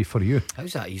 that's easy for you.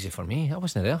 How's that easy for me? I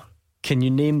wasn't there. Can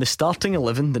you name the starting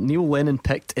 11 that Neil Lennon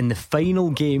picked in the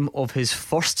final game of his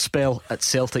first spell at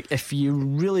Celtic? If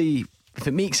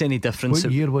it makes any difference.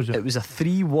 What year was it? It was a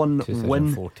 3-1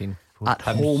 win at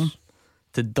home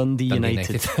to Dundee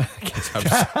United.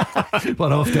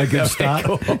 We're off to a good start.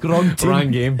 Wrong team.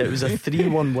 Wrong game. It was a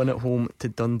 3-1 win at home to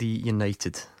Dundee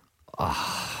United.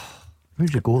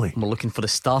 Who's your goalie? We're looking for the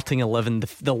starting 11,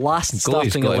 the last Goalie's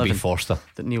starting got to 11 be Forster.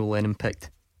 that Neil Lennon picked.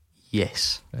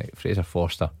 Yes. Right, Fraser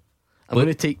Forster. I'm going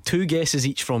to take 2 guesses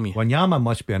each from you. Wanyama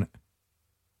must be in it.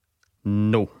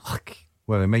 No.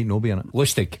 Well, he might not be in it.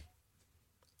 Lustig.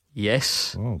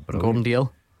 Yes. Oh, brilliant. Gordon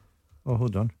Dale. Oh,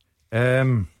 hold on.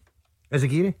 Is it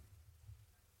Geary?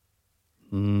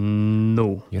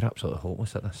 No. You're absolutely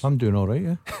hopeless at this. I'm doing all right,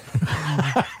 yeah.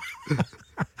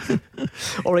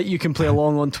 Alright, you can play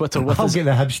along on Twitter with I'll us. get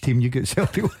the Hibs team, you get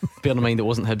Celtic. Bear in mind it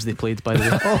wasn't Hibs they played, by the way.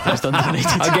 It was Dundee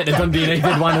United. I'll get the Dundee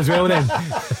United one as well then.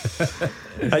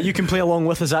 You can play along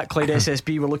with us at Clyde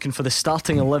SSB. We're looking for the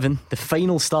starting 11, the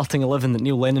final starting 11 that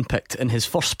Neil Lennon picked in his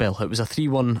first spell. It was a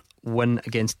 3-1 win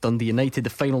against Dundee United, the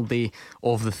final day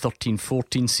of the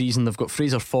 13-14 season. They've got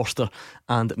Fraser Forster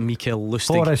and Mikael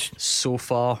Lustig. Forrest. So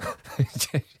far.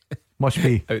 Must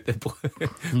be out the blue.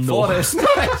 No. Forrest.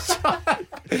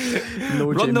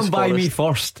 No, run James them by Forrest. me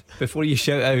first before you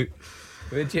shout out,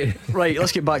 would you? Right,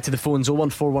 let's get back to the phones.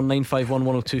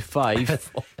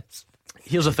 01419511025.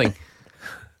 Here's the thing.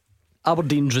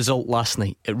 Aberdeen's result last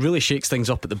night, it really shakes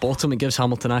things up at the bottom. It gives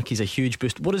Hamilton Accies a huge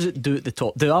boost. What does it do at the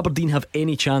top? Do Aberdeen have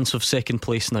any chance of second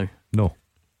place now? No,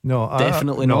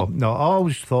 Definitely not. No, I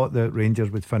always thought that Rangers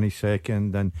would finish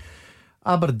second, and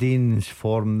Aberdeen's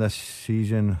form this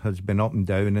season has been up and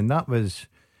down, and that was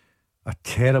a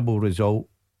terrible result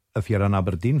if you're an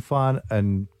Aberdeen fan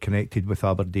and connected with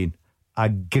Aberdeen. A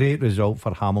great result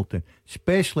for Hamilton,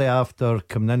 especially after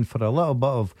coming in for a little bit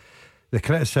of the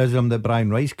criticism that Brian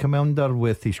Rice came under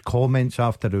with his comments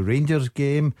after the Rangers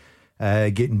game,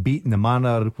 getting beat in the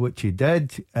manner which he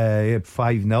did,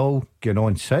 5-0, getting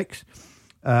on 6.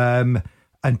 And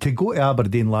to go to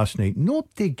Aberdeen last night,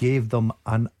 nobody gave them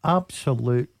an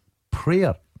absolute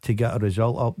prayer to get a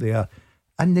result up there,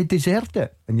 and they deserved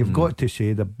it. And you've got to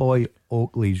say the boy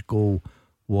Oakley's goal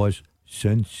was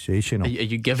sensational. Are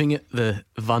you giving it the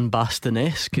Van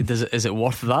Basten-esque? Is it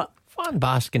worth that? Van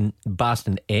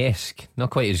Basten-esque,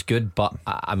 not quite as good, but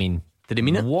I mean, did he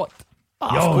mean it? What? Of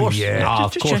course, yeah.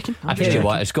 Just Of course. checking. I tell you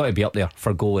what, it's got to be up there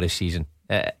for goal of the season.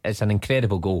 It's an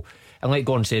incredible goal, and like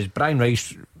Gordon says, Brian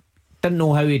Rice didn't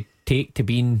know how he'd take to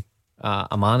being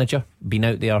a manager, being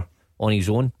out there on his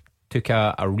own. Took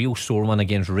a real sore one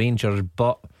against Rangers,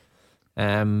 but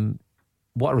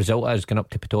what a result it is going up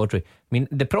to Pittodrie. I mean,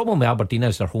 the problem with Aberdeen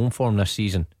is their home form this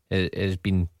season has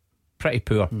been pretty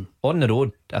poor. On the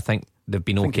road, I think they've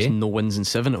been okay. It's no wins in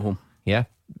 7 at home. Yeah,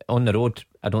 on the road,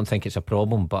 I don't think it's a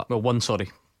problem. But one, sorry.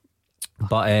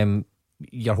 But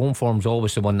your home form's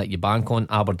always the one that you bank on.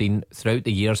 Aberdeen throughout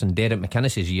the years, and Derek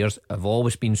McInnes's years, have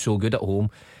always been so good at home.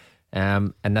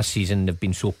 And this season they've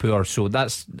been so poor. So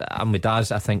that's, and with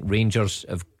Daz, I think Rangers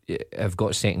have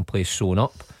got second place sewn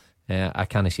up. I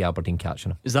can't see Aberdeen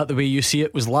catching them. Is that the way you see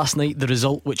it? Was last night the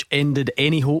result which ended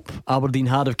any hope Aberdeen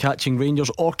had of catching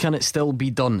Rangers, or can it still be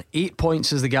done? 8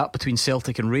 points is the gap between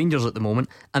Celtic and Rangers at the moment,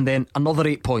 and then another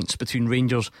 8 points between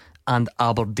Rangers and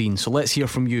Aberdeen. So let's hear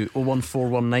from you.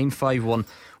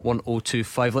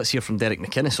 01419511025. Let's hear from Derek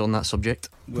McInnes on that subject.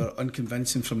 We're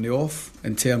unconvincing from the off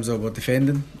in terms of our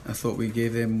defending. I thought we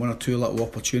gave them 1 or 2 little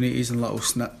opportunities and little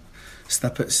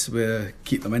snippets where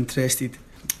keep them interested.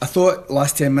 I thought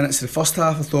last 10 minutes of the first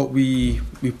half, I thought we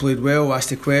played well,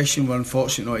 asked a question. We're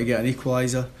unfortunate not to get an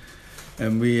equaliser,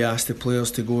 and we asked the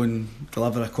players to go and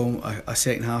deliver a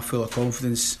second half full of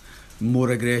confidence,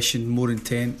 more aggression, more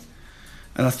intent.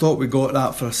 And I thought we got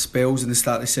that for spells in the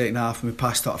start of the second half, and we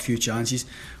passed up a few chances.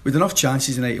 We had enough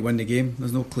chances tonight to win the game.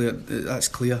 That's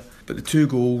clear. But the 2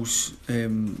 goals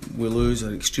we lose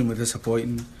are extremely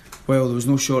disappointing. Well, there was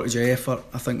no shortage of effort.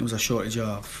 I think there was a shortage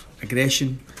of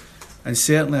aggression, and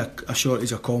certainly a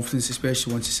shortage of confidence,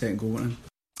 especially once the second goal went in.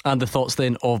 And the thoughts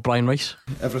then of Brian Rice?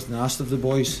 Everything asked of the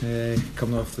boys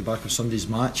coming off the back of Sunday's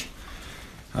match.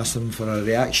 Asked them for a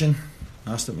reaction,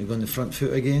 asked them to go on the front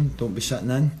foot again, don't be sitting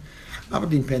in.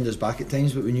 Aberdeen penned us back at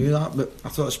times, but we knew that. But I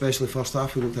thought especially first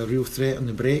half we looked a real threat on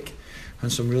the break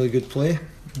and some really good play.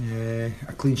 A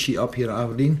clean sheet up here at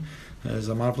Aberdeen is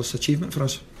a marvellous achievement for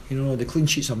us. You know, the clean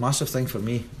sheet's a massive thing for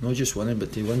me, not just winning,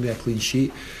 but to win with a clean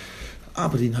sheet.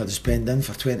 Aberdeen had us penned in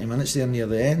for 20 minutes there near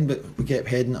the end, but we kept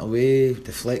heading it away,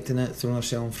 deflecting it, throwing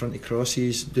ourselves in front of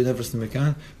crosses, doing everything we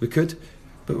could,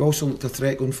 but we also looked a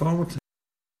threat going forward.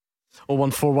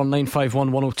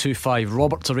 01419511025.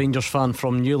 Robert's a Rangers fan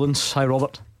from Newlands. Hi,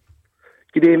 Robert.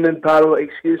 Good evening, Parrell.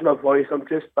 Excuse my voice, I'm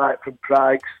just back from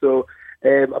Prague, so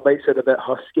I might sound a bit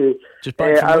husky. Just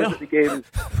back from I where? was at the game.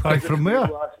 Back from where?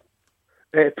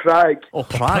 Prague. Oh,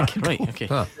 Prague, right, okay.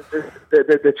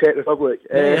 The Czech Republic.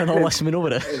 Yeah, no, listen, we know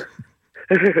it.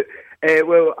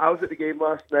 Well, I was at the game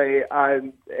last night,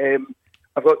 and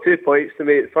I've got 2 points to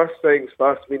make. First things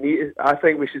first, I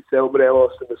think we should sell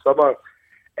Morelos in the summer.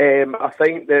 I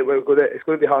think that it's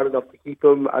going to be hard enough to keep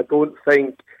him. I don't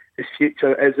think his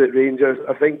future is at Rangers.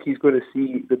 I think he's going to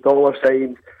see the dollar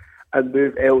signs and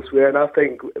move elsewhere. And I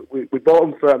think we bought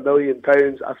him for £1 million.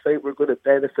 I think we're going to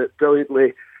benefit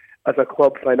brilliantly as a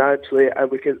club financially.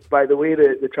 And we can, by the way,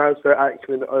 the transfer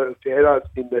acumen out of Gerrard's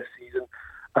been this season,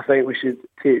 I think we should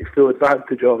take full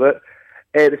advantage of it.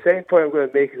 The second point I'm going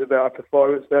to make is about our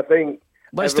performance. And I think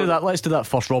let's do that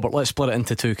first, Robert. Let's split it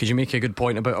into two, because you make a good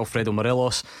point about Alfredo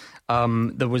Morelos.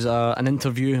 There was an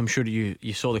interview, I'm sure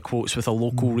you saw the quotes, with a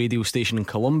local radio station in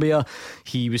Colombia.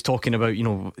 He was talking about,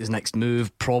 his next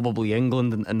move, probably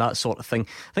England, and that sort of thing.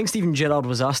 I think Steven Gerrard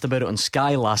was asked about it on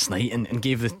Sky last night and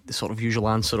gave the sort of usual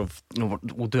answer of,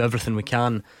 we'll do everything we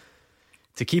can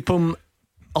to keep him.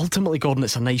 Ultimately, Gordon,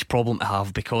 it's a nice problem to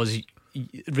have, because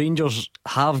Rangers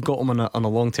have got him on a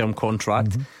long-term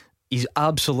contract. He's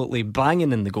absolutely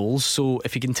banging in the goals, so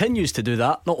if he continues to do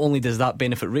that, not only does that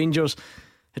benefit Rangers,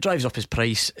 it drives up his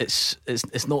price. It's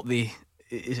not the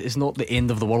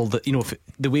end of the world, that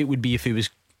the way it would be if he was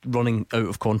running out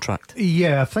of contract.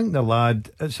 Yeah, I think the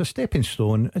lad, it's a stepping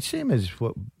stone. It's same as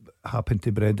what happened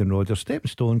to Brendan Rodgers. Stepping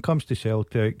stone, comes to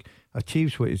Celtic,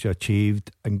 achieves what he's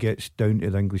achieved, and gets down to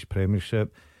the English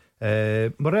Premiership.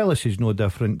 Morelos is no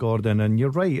different, Gordon, and you're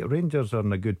right, Rangers are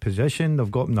in a good position.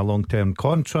 They've got him a long-term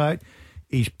contract.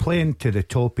 He's playing to the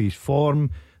top of his form.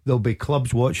 There'll be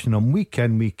clubs watching him week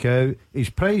in, week out.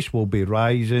 His price will be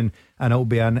rising, and it'll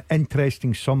be an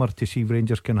interesting summer to see if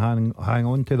Rangers can hang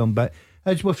on to them. But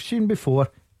as we've seen before,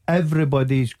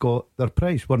 everybody's got their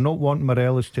price. We're not wanting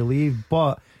Morelos to leave,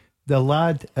 but the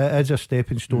lad is a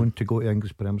stepping stone to go to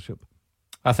English Premiership.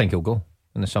 I think he'll go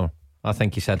in the summer. I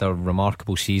think he's had a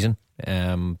remarkable season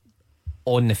on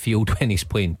the field when he's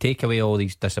playing. Take away all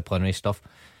these disciplinary stuff.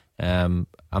 I'm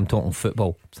talking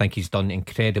football. I think he's done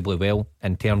incredibly well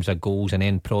in terms of goals and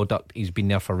end product. He's been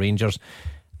there for Rangers,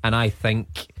 and I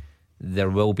think there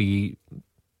will be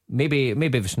maybe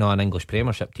if it's not an English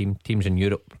Premiership teams in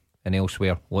Europe and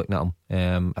elsewhere looking at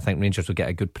him. I think Rangers will get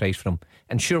a good price for him,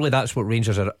 and surely that's what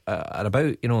Rangers are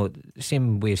about. The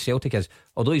same way as Celtic is.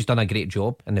 Although he's done a great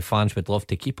job and the fans would love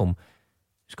to keep him,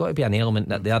 there's got to be an element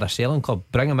that they are a selling club.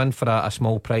 Bring him in for a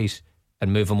small price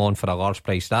and move him on for a large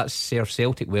price. That serves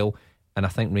Celtic well, and I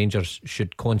think Rangers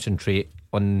should concentrate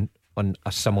on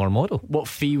a similar model. What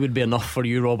fee would be enough for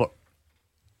you, Robert?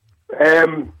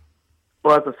 Well,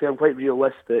 as I say, I'm quite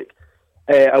realistic.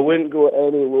 I wouldn't go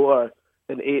any lower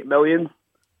than 8 million,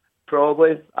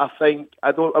 probably. I'm not saying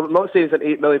he's an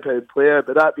 £8 million player,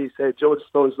 but that being said, John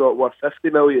Stone's not worth 50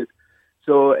 million.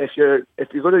 So if you're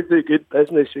going to do good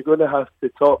business, you're going to have to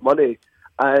talk money.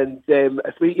 And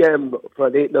if we get him for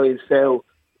an 8 million sell,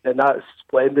 then that's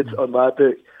splendid on my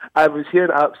book. I was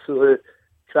hearing absolute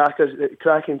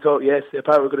cracking talk yesterday.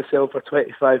 Apparently we're going to sell him for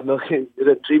 25 million.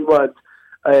 You're in dreamland.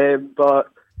 But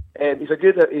he's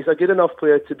a good enough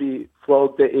player to be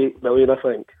flogged at 8 million, I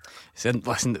think.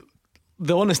 Listen,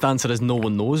 the honest answer is no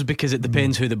one knows, because it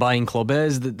depends who the buying club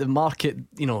is. The market,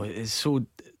 is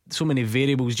so many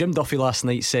variables. Jim Duffy last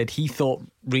night said he thought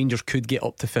Rangers could get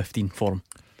up to 15 for him.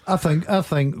 I think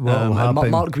what will happen.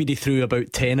 Mark Guidi threw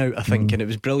about 10 out, I think, and it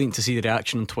was brilliant to see the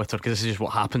reaction on Twitter, because this is just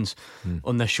what happens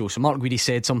on this show. So Mark Guidi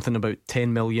said something about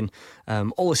 10 million.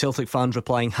 All the Celtic fans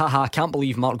replying, haha, can't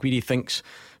believe Mark Guidi thinks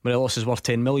Morelos is worth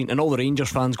 10 million, and all the Rangers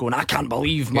fans going, I can't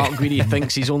believe Mark Guidi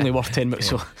thinks he's only worth 10 million.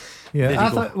 So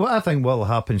I think what will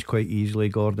happen is quite easily,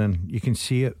 Gordon. You can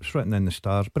see it, it's written in the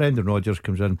stars. Brendan Rodgers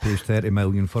comes in and pays 30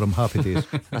 million for him. Happy days.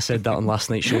 I said that on last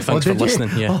night's show. Thanks for listening.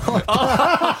 Yeah.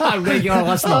 Regular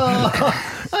listener.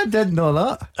 I didn't know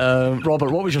that. Robert,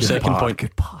 what was your second point?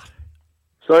 Good part.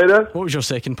 Sorry there? What was your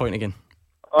second point again?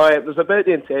 It was about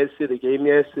the intensity of the game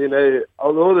yesterday. Now,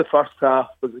 although the first half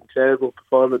was an incredible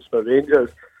performance for Rangers,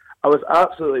 I was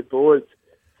absolutely bored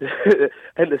in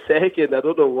the second. I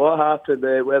don't know what happened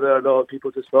there, whether or not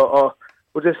people just thought,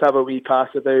 we'll just have a wee pass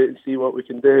about and see what we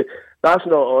can do. That's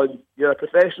not on. You're a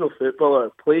professional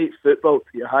footballer. Play football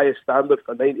to your highest standard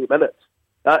for 90 minutes.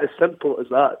 That is simple as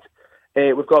that.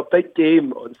 We've got a big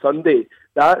game on Sunday.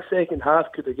 That second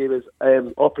half could have given us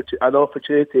an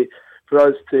opportunity for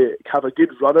us to have a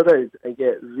good run around and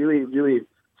get really, really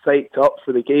psyched up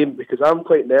for the game, because I'm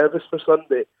quite nervous for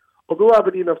Sunday. Although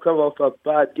Aberdeen have come off a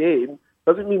bad game,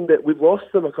 doesn't mean that we've lost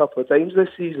them a couple of times this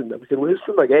season, that we can lose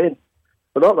them again.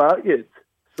 We're not that good.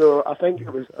 So I think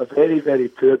it was a very, very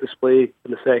poor display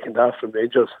in the second half from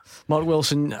Rangers. Mark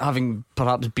Wilson, having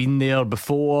perhaps been there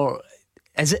before,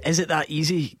 is it that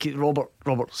easy?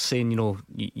 Robert's saying, you're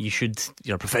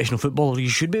a professional footballer, you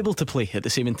should be able to play at the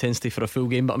same intensity for a full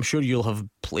game, but I'm sure you'll have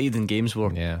played in games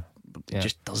where it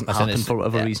just doesn't happen for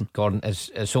whatever reason. Gordon,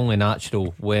 it's only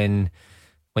natural when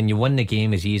you win the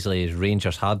game as easily as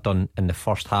Rangers had done in the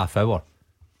first half hour.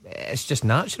 it's just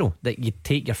natural that you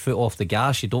take your foot off the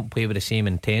gas. You don't play with the same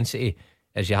intensity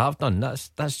as you have done. That's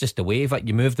just the way of it.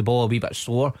 You move the ball a wee bit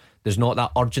slower. There's not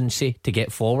that urgency to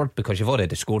get forward because you've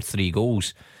already scored 3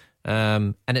 goals.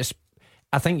 And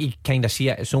I think you kind of see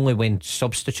it. It's only when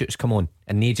substitutes come on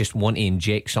and they just want to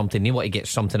inject something, they want to get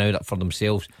something out of it for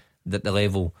themselves, that the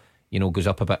level, goes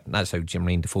up a bit. That's how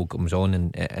Jermaine Defoe comes on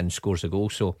and scores a goal.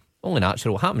 So only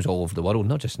natural. It happens all over the world,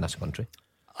 not just in this country.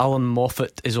 Alan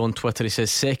Moffat is on Twitter. He says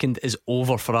second is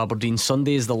over for Aberdeen.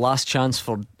 Sunday is the last chance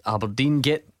for Aberdeen.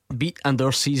 Get beat and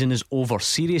their season is over.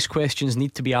 Serious questions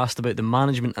need to be asked about the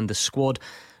management and the squad.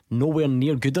 Nowhere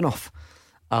near good enough,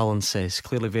 Alan says.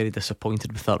 Clearly very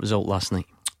disappointed with that result last night.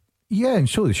 Yeah, and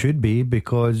so they should be,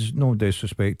 because no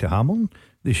disrespect to Hamilton,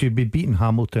 they should be beating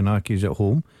Hamilton Accies at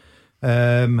home.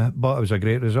 But it was a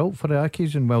great result for the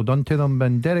Accies, and well done to them.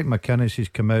 And Derek McInnes has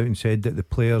come out and said that the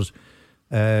players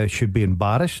should be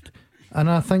embarrassed, and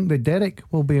I think that Derek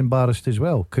will be embarrassed as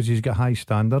well, because he's got high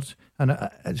standards and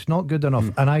it's not good enough.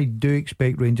 And I do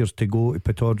expect Rangers to go to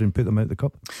Pittodrie and put them out the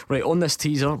cup. Right, on this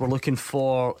teaser we're looking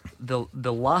for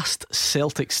the last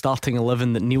Celtic starting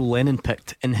 11 that Neil Lennon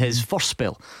picked in his first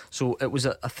spell. So it was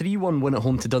a 3-1 win at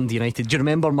home to Dundee United. Do you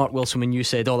remember, Mark Wilson, when you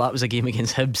said, oh, that was a game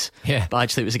against Hibs? Yeah. But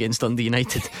actually it was against Dundee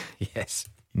United. Yes.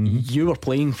 You were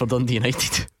playing for Dundee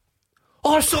United.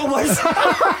 Oh, so was. So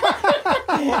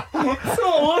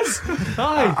was.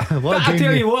 Aye. I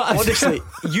tell you what, honestly,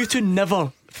 you two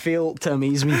never fail to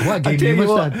amaze me. What game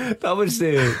was that? That was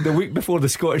the week before the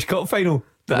Scottish Cup final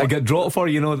that I got dropped for.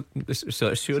 So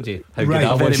it showed you how good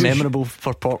I was. Very memorable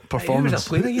for performance.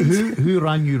 Who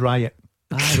ran you riot?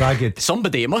 Ragged.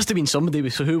 Somebody. It must have been somebody.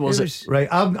 So who was it? Right,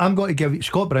 I'm going to give you.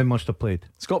 Scott Brown must have played.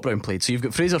 Scott Brown played. So you've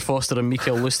got Fraser Foster and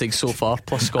Mikael Lustig so far,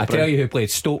 plus Scott Brown. I tell you who played.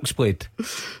 Stokes played.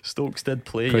 Stokes did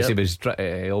play. Because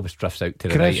he always drifts out to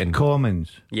the Chris right. And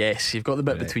Commons. Yes, you've got the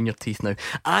bit between your teeth now.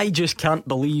 I just can't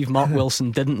believe Mark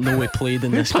Wilson didn't know he played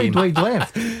in this game. Who played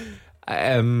left?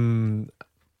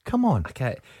 Come on.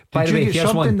 Okay. Did you get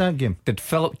something in that game? Did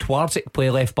Philip Twardzik play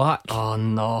left back? Oh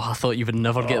no, I thought you would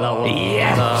never get that one.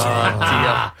 Yes.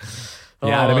 Oh, dear.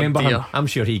 Yeah, I remember him. I'm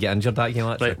sure he got injured that game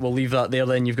actually. Right, we'll leave that there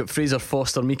then. You've got Fraser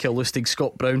Foster, Mikael Lustig,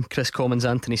 Scott Brown, Chris Commons,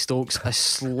 Anthony Stokes. I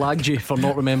slagged you for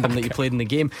not remembering that you played in the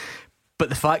game, but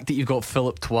the fact that you've got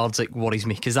Philip Twardzik worries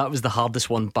me, because that was the hardest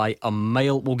one by a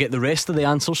mile. We'll get the rest of the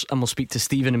answers and we'll speak to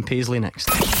Stephen and Paisley next.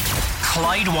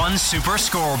 Clyde One Super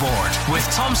Scoreboard with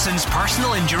Thompson's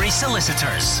personal injury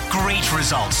solicitors. Great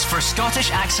results for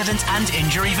Scottish accident and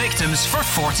injury victims for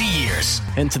 40 years.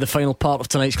 Into the final part of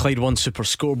tonight's Clyde One Super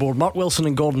Scoreboard. Mark Wilson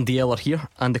and Gordon Dalziel are here,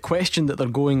 and the question that they're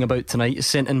going about tonight is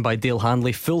sent in by Dale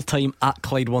Handley,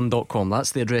 fulltime@clyde1.com.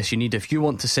 That's the address you need if you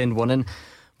want to send one in.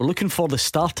 We're looking for the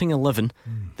starting 11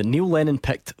 that Neil Lennon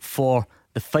picked for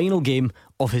the final game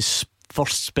of his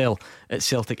first spell at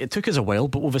Celtic. It took us a while,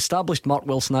 but we've established Mark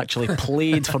Wilson actually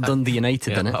played for Dundee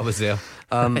United in it. I was there.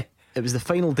 It was the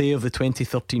final day of the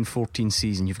 2013-14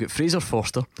 season. You've got Fraser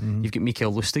Forster, you've got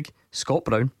Mikael Lustig, Scott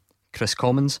Brown, Chris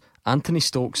Commons, Anthony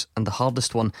Stokes, and the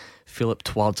hardest one, Philip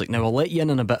Twardzik. Now I'll let you in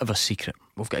on a bit of a secret.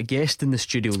 We've got a guest in the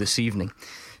studio this evening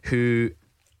who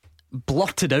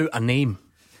blurted out a name,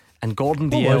 and Gordon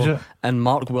Dalziel and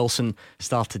Mark Wilson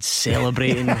started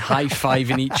celebrating,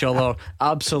 high-fiving each other,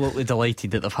 absolutely delighted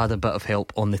that they've had a bit of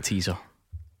help on the teaser.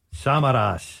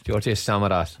 Samaras. Georgios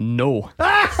Samaras. No.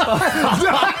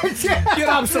 You're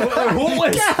absolutely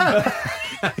hopeless.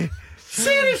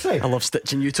 Seriously, I love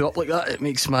stitching you two up like that. It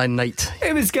makes my night.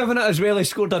 He was giving it as well. He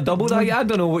scored a double. I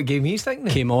don't know what game he's thinking.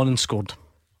 Came on and scored.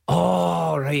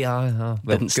 Oh right, well,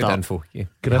 didn't good start. info. Yeah.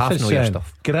 Griffiths know your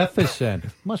stuff. Griffiths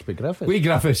must be Griffiths. We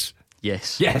Griffiths.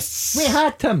 Yes. We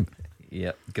had him.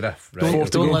 Yep, Griff.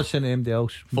 Right. Don't listen to anybody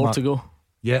else. 4 to go.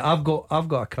 Yeah, I've got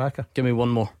a cracker. Give me one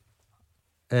more.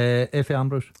 Effie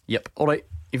Ambrose. Yep. Alright,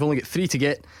 you've only got 3 to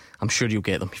get. I'm sure you'll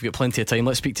get them. You've got plenty of time.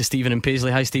 Let's speak to Stephen and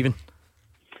Paisley. Hi Stephen.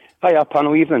 Hiya,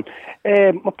 panel, evening.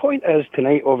 My point is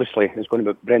tonight obviously is going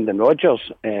to be Brendan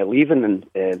Rodgers leaving and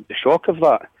the shock of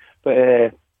that,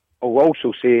 but I'll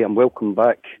also say I'm welcome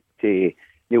back to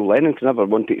Neil Lennon, because I never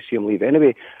wanted to see him leave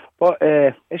anyway, but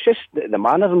it's just the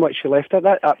manner in which he left it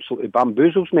that absolutely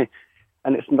bamboozles me.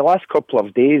 And it's in the last couple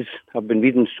of days I've been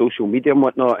reading social media and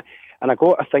whatnot, and I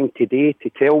got a thing today to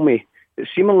tell me that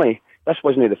seemingly this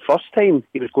wasn't the first time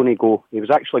he was going to go. He was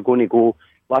actually going to go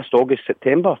last August,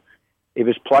 September. He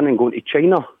was planning going to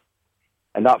China,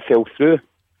 and that fell through.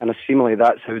 And seemingly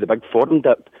that's how the big form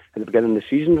dip at the beginning of the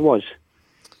season was.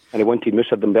 And he wanted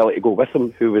Moussa Dembele to go with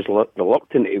him, who was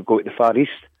reluctant to go to the Far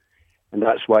East. And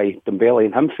that's why Dembele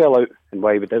and him fell out, and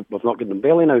why we've not got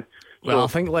Dembele now. Well, I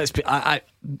think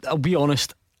I'll be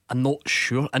honest. I'm not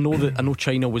sure. I know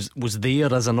China was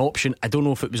there as an option. I don't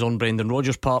know if it was on Brendan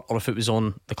Rodgers' part or if it was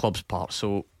on the club's part.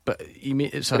 So, but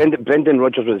Brendan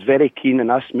Rodgers was very keen on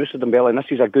us, Moussa Dembele, and this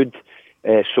is a good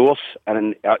source.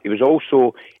 And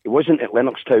he wasn't at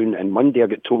Lennoxtown on Monday. I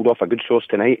got told off a good source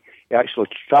tonight. He actually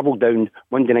travelled down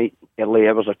Monday night, early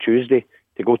hours of Tuesday,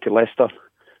 to go to Leicester.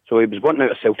 So he was wanting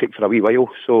out of Celtic for a wee while.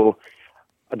 So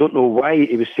I don't know why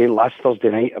he was saying last Thursday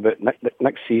night about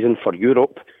next season for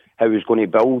Europe, how he was going to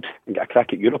build and get a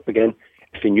crack at Europe again,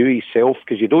 if he knew himself,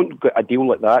 because you don't get a deal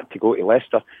like that to go to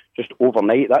Leicester just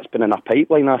overnight. That's been in a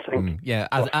pipeline, I think.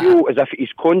 I feel as if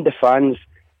he's conned the fans,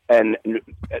 and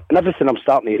everything I'm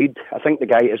starting to read, I think the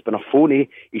guy has been a phony.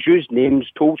 He's used names,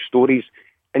 told stories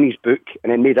in his book,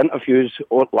 and then made interviews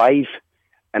live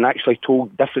and actually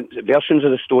told different versions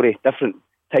of the story, different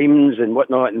times and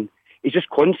whatnot, and he's just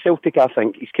conned Celtic, I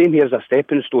think. He's came here as a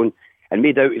stepping stone and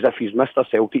made out as if he's Mr.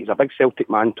 Celtic. He's a big Celtic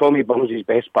man. Tommy Burns his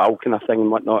best pal kind of thing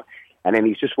and whatnot. And then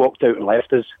he's just walked out and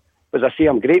left us. But as I say,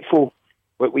 I'm grateful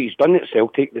what he's done at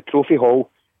Celtic, the Trophy Hall,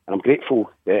 and I'm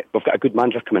grateful that we've got a good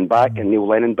manager coming back and Neil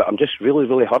Lennon, but I'm just really,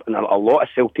 really hurting a lot of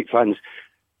Celtic fans.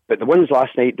 But the ones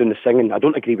last night doing the singing, I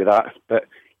don't agree with that. But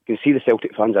you can see the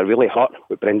Celtic fans are really hurt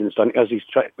what Brendan's done to us.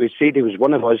 We said he was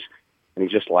one of us and he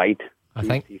just lied. I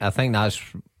think that's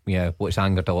what's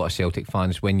angered a lot of Celtic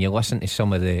fans when you listen to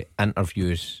some of the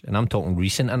interviews, and I'm talking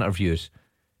recent interviews,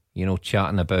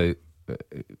 chatting about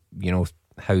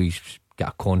how he's got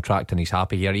a contract and he's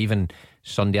happy here. Even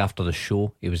Sunday after the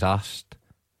show he was asked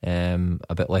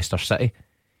about Leicester City.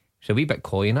 It's a wee bit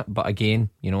coy in it, but again,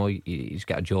 he's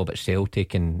got a job at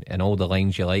Celtic and all the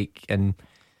lines you like, and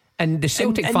the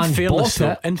Celtic fans bought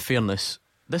it. In fairness,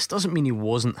 this doesn't mean he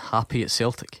wasn't happy at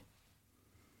Celtic.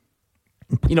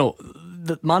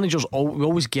 The managers, we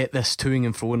always get this toing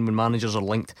and froing when managers are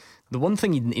linked. The one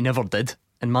thing he never did,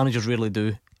 and managers rarely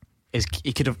do, is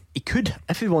he could,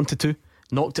 if he wanted to,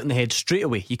 knocked it in the head straight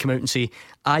away. He come out and say,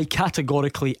 I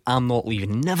categorically am not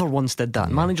leaving. Never once did that.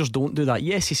 Managers don't do that.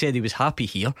 Yes, he said he was happy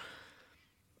here,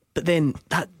 but then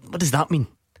what does that mean?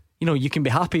 You can be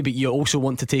happy, but you also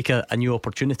want to take a new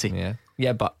opportunity.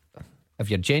 Yeah, but if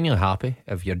you're genuinely happy,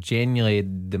 if you're genuinely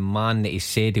the man that he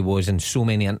said he was in so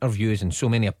many interviews and so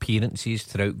many appearances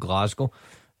throughout Glasgow,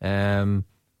 and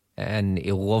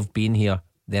he loved being here,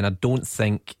 then I don't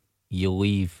think you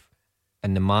leave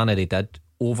in the manner he did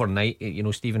overnight.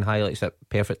 Stephen highlights it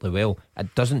perfectly well.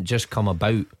 It doesn't just come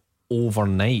about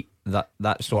overnight,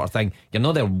 that sort of thing. You're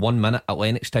not there 1 minute at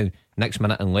Lennoxtown, next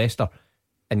minute in Leicester,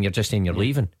 and you're just saying you're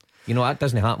leaving. That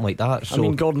doesn't happen like that.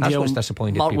 So Gordon that's Gale, what's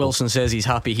disappointed Mark people. Wilson says he's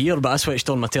happy here, but I switched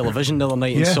on my television the other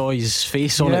night and saw his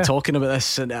face on it talking about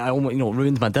this, and I almost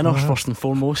ruined my dinner first and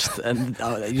foremost, and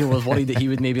was worried that he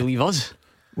would maybe leave us.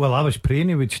 Well, I was praying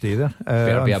he would stay there.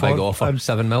 Better be a big offer,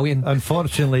 7 million.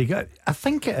 Unfortunately, I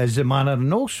think it is the manner,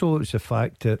 and also it's the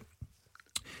fact that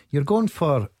you're going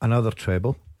for another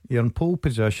treble. You're in pole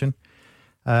position.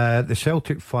 The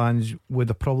Celtic fans would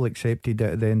have probably accepted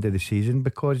it at the end of the season,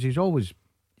 because he's always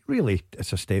really,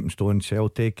 it's a stepping stone,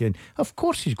 Celtic, and of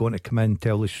course he's going to come in and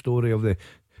tell the story of the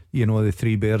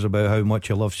Three Bears about how much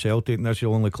he loves Celtic, and that's the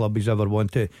only club he's ever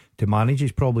wanted to manage.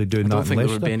 He's probably doing that. I don't think there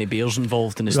would be any bears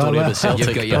involved in the story about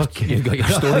Celtic. You've got your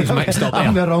stories mixed up there.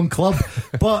 I'm the wrong club.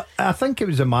 But I think it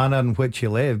was the manner in which he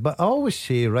left. But I always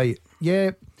say,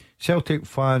 Celtic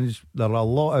fans, there are a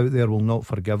lot out there will not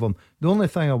forgive him. The only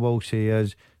thing I will say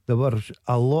is there were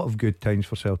a lot of good times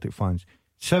for Celtic fans.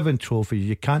 7 trophies,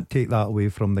 you can't take that away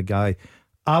from the guy.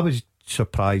 I was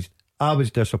surprised, I was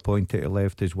disappointed he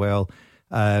left as well,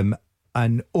 and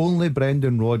only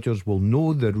Brendan Rodgers will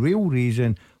know the real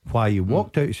reason why he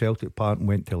walked out of Celtic Park and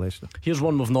went to Leicester. Here's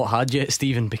one we've not had yet,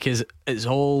 Stephen, because it's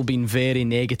all been very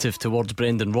negative towards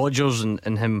Brendan Rodgers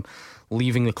and him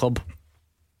leaving the club.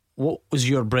 What was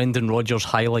your Brendan Rodgers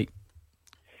highlight?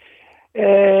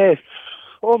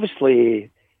 Obviously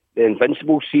the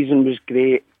Invincible season was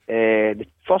great. The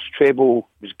first treble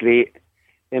was great.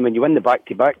 Then when you win the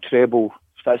back-to-back treble,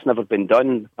 that's never been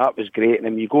done, that was great. And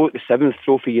then when you go at the 7th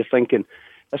trophy, you're thinking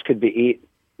this could be 8,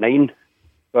 9.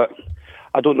 But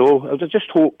I don't know. I just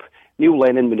hope Neil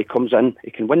Lennon, when he comes in,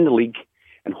 he can win the league,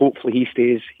 and hopefully he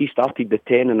stays. He started the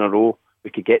 10 in a row.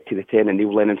 We could get to the 10 and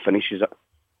Neil Lennon finishes it,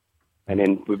 and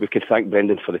then we could thank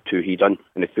Brendan for the 2 he done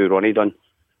and the 2 Ronnie done.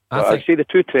 I'd say the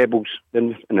 2 trebles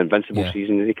in an Invincible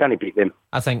season, they can't beat them.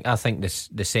 I think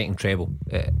the second treble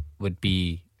would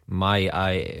be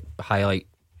my highlight,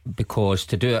 because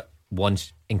to do it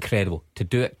once, incredible. To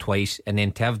do it twice, and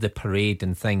then to have the parade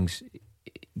and things,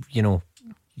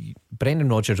 Brendan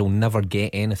Rodgers will never get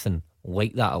anything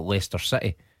like that at Leicester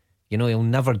City. He'll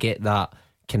never get that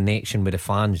connection with the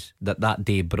fans that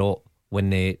day brought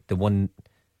when they won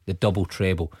the double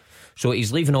treble. So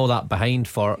he's leaving all that behind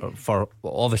for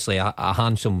obviously a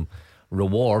handsome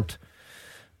reward.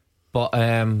 But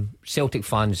Celtic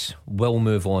fans will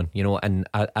move on, you know, and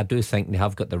I do think they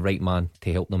have got the right man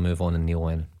to help them move on in Neil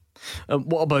Lennon.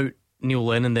 What about Neil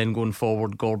Lennon then going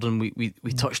forward, Gordon? We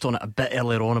touched on it a bit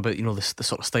earlier on about, you know, the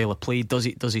sort of style of play. Does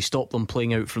he stop them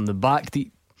playing out from the back?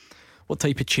 What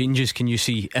type of changes can you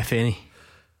see, if any?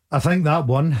 I think that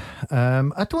one,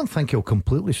 I don't think he'll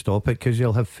completely stop it, because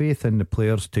he'll have faith in the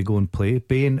players to go and play.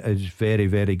 Bain is very,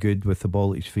 very good with the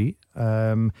ball at his feet,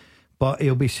 but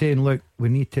he'll be saying, look, we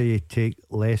need to take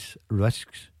less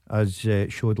risks, as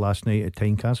showed last night at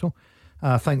Tynecastle.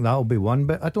 I think that'll be one,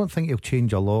 but I don't think he'll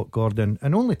change a lot, Gordon,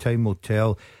 and only time will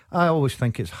tell. I always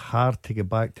think it's hard to get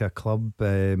back to a club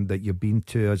that you've been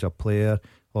to as a player,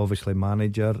 obviously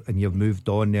manager, and you've moved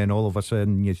on, then all of a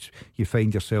sudden you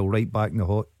find yourself right back in the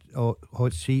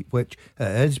hot seat, which it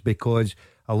is, because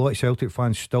a lot of Celtic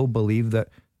fans still believe that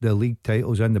the league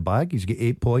title's in the bag. He's got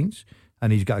 8 points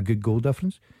and he's got a good goal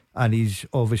difference, and he's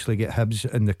obviously got Hibs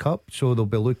in the cup, so they'll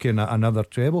be looking at another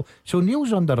treble. So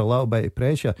Neil's under a little bit of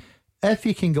pressure. If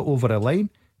he can get over a line,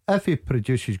 if he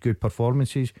produces good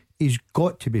performances, he's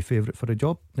got to be favourite for a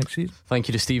job next season. Thank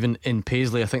you to Stephen in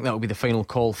Paisley. I think that will be the final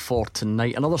call for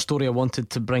tonight. Another story I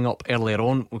wanted to bring up earlier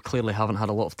on, we clearly haven't had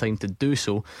a lot of time to do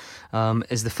so,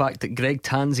 is the fact that Greg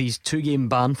Tansey's 2-game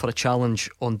ban for a challenge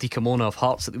on Di Camona of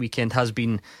Hearts at the weekend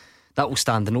that will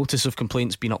stand. The notice of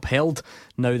complaint's been upheld.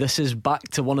 Now this is back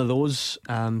to one of those,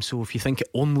 so if you think it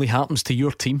only happens to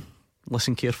your team,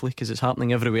 listen carefully, because it's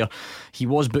happening everywhere. He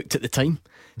was booked at the time,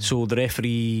 so the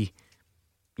referee,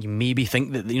 you maybe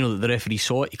think that, you know, that the referee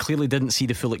saw it. He clearly didn't see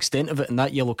the full extent of it, and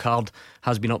that yellow card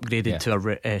has been upgraded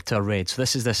to a red. So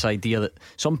this is this idea that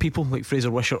some people, like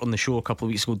Fraser Wishart on the show a couple of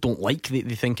weeks ago, don't like. They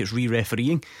think it's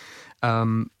re-refereeing,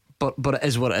 but it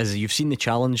is what it is. You've seen the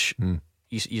challenge.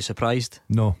 You surprised?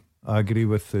 No, I agree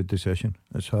with the decision.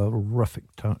 It's a horrific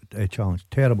challenge.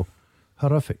 Terrible,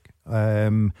 horrific.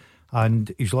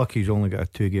 And he's lucky he's only got a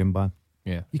 2-game ban.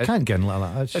 Yeah, you can't get in like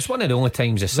that. It's one of the only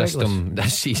times the system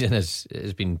this season has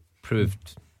been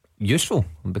proved useful,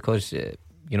 because you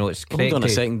know, it's correct. Hold on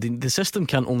a second. The system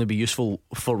can't only be useful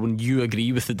for when you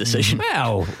agree with the decision.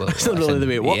 Well, that's not really the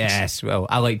way it works. Yes, well,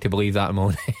 I like to believe that in my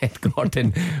own head,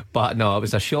 Gordon. But no, it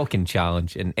was a shocking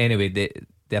challenge. And anyway, the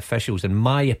officials, in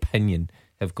my opinion,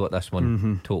 have got this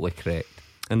one totally correct.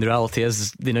 And the reality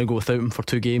is they now go without him for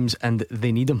 2 games, and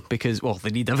they need him because, well,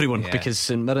 they need everyone, because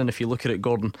St Mirren, if you look at it,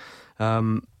 Gordon,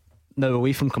 now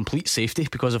away from complete safety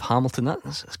because of Hamilton,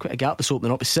 that's quite a gap that's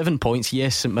opening up. It's 7 points.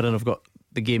 Yes, St Mirren have got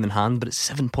the game in hand, but it's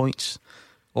 7 points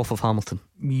off of Hamilton.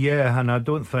 Yeah, and I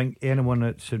don't think anyone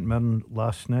at St Mirren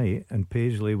last night in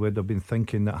Paisley would have been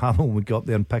thinking that Hamilton would go up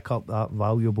there and pick up that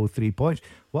valuable 3 points.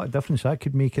 What a difference that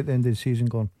could make at the end of the season,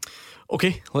 Gordon.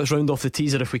 Okay, let's round off the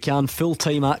teaser if we can.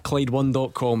 Fulltime at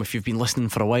Clyde1.com. If you've been listening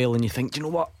for a while and you think, do you know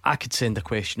what, I could send a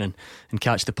question in and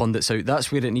catch the pundits out, that's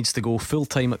where it needs to go.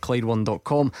 Fulltime at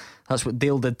Clyde1.com. That's what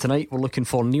Dale did tonight. We're looking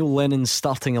for Neil Lennon's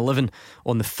starting 11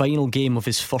 on the final game of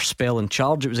his first spell in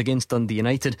charge. It was against Dundee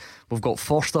United. We've got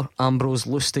Forster, Ambrose,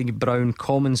 Lustig, Brown,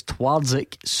 Commons,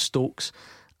 Twardzik, Stokes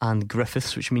and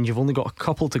Griffiths, which means you've only got a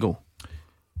couple to go.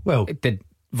 Well, did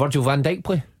Virgil van Dijk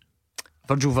play?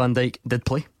 Virgil van Dijk did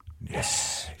play.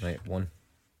 Yes. Right, one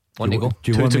to go.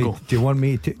 Do you want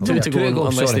me to two to go,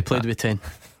 unless they played with 10.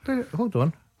 Hold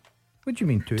on. What do you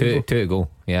mean 2 two to go?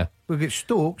 Yeah. We've got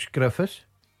Stokes, Griffiths,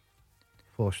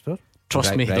 Foster.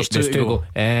 Trust me, there's two to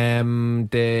go.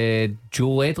 Did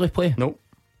Joe Ledley play? No.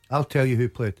 I'll tell you who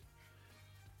played.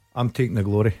 I'm taking the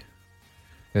glory.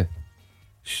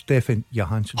 Stefan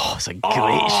Johansson. Oh, it's a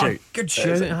great shout. Good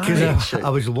shout. Because I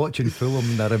was watching Fulham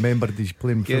and I remembered he's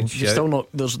playing Fulham. You're still not.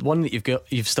 There's one that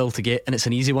you've still to get, and it's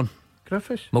an easy one.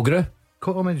 Griffiths, Mulgrew,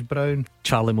 Commons, Brown,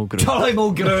 Charlie Mulgrew.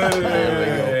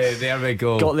 There we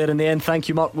go. Got there in the end. Thank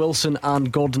you, Mark Wilson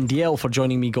and Gordon Dalziel, for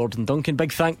joining me, Gordon Duncan.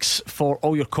 Big thanks for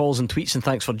all your calls and tweets, and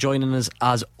thanks for joining us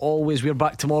as always. We're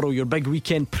back tomorrow, your big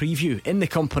weekend preview, in the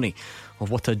company of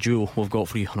what a duo we've got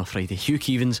for you on a Friday, Hugh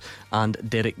Keevins and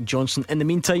Derek Johnson. In the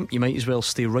meantime, you might as well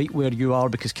stay right where you are,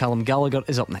 because Callum Gallagher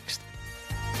is up next.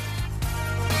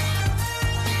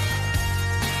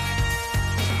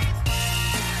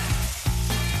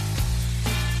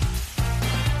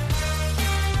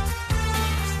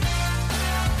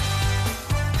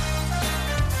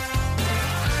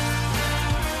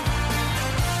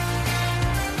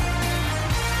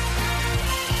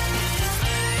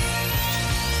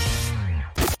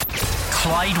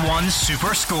 Clyde One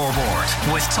Super Scoreboard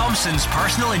with Thompson's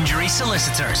personal injury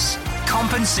solicitors.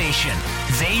 Compensation.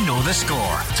 They know the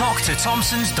score. Talk to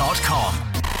Thompsons.com.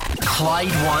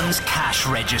 Clyde One's cash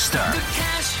register. The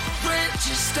cash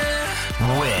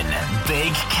Win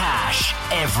big cash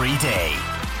every day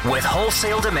with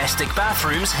Wholesale Domestic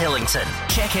Bathrooms Hillington.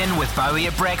 Check in with Bowie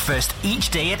at breakfast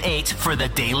each day at 8 for the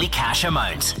daily cash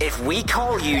amount. If we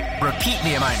call you, repeat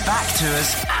the amount back to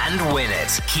us and win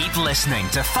it. Keep listening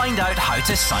to find out how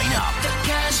to sign up.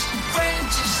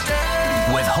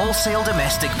 With Wholesale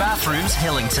Domestic Bathrooms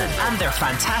Hillington and their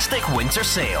fantastic winter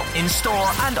sale in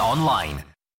store and online.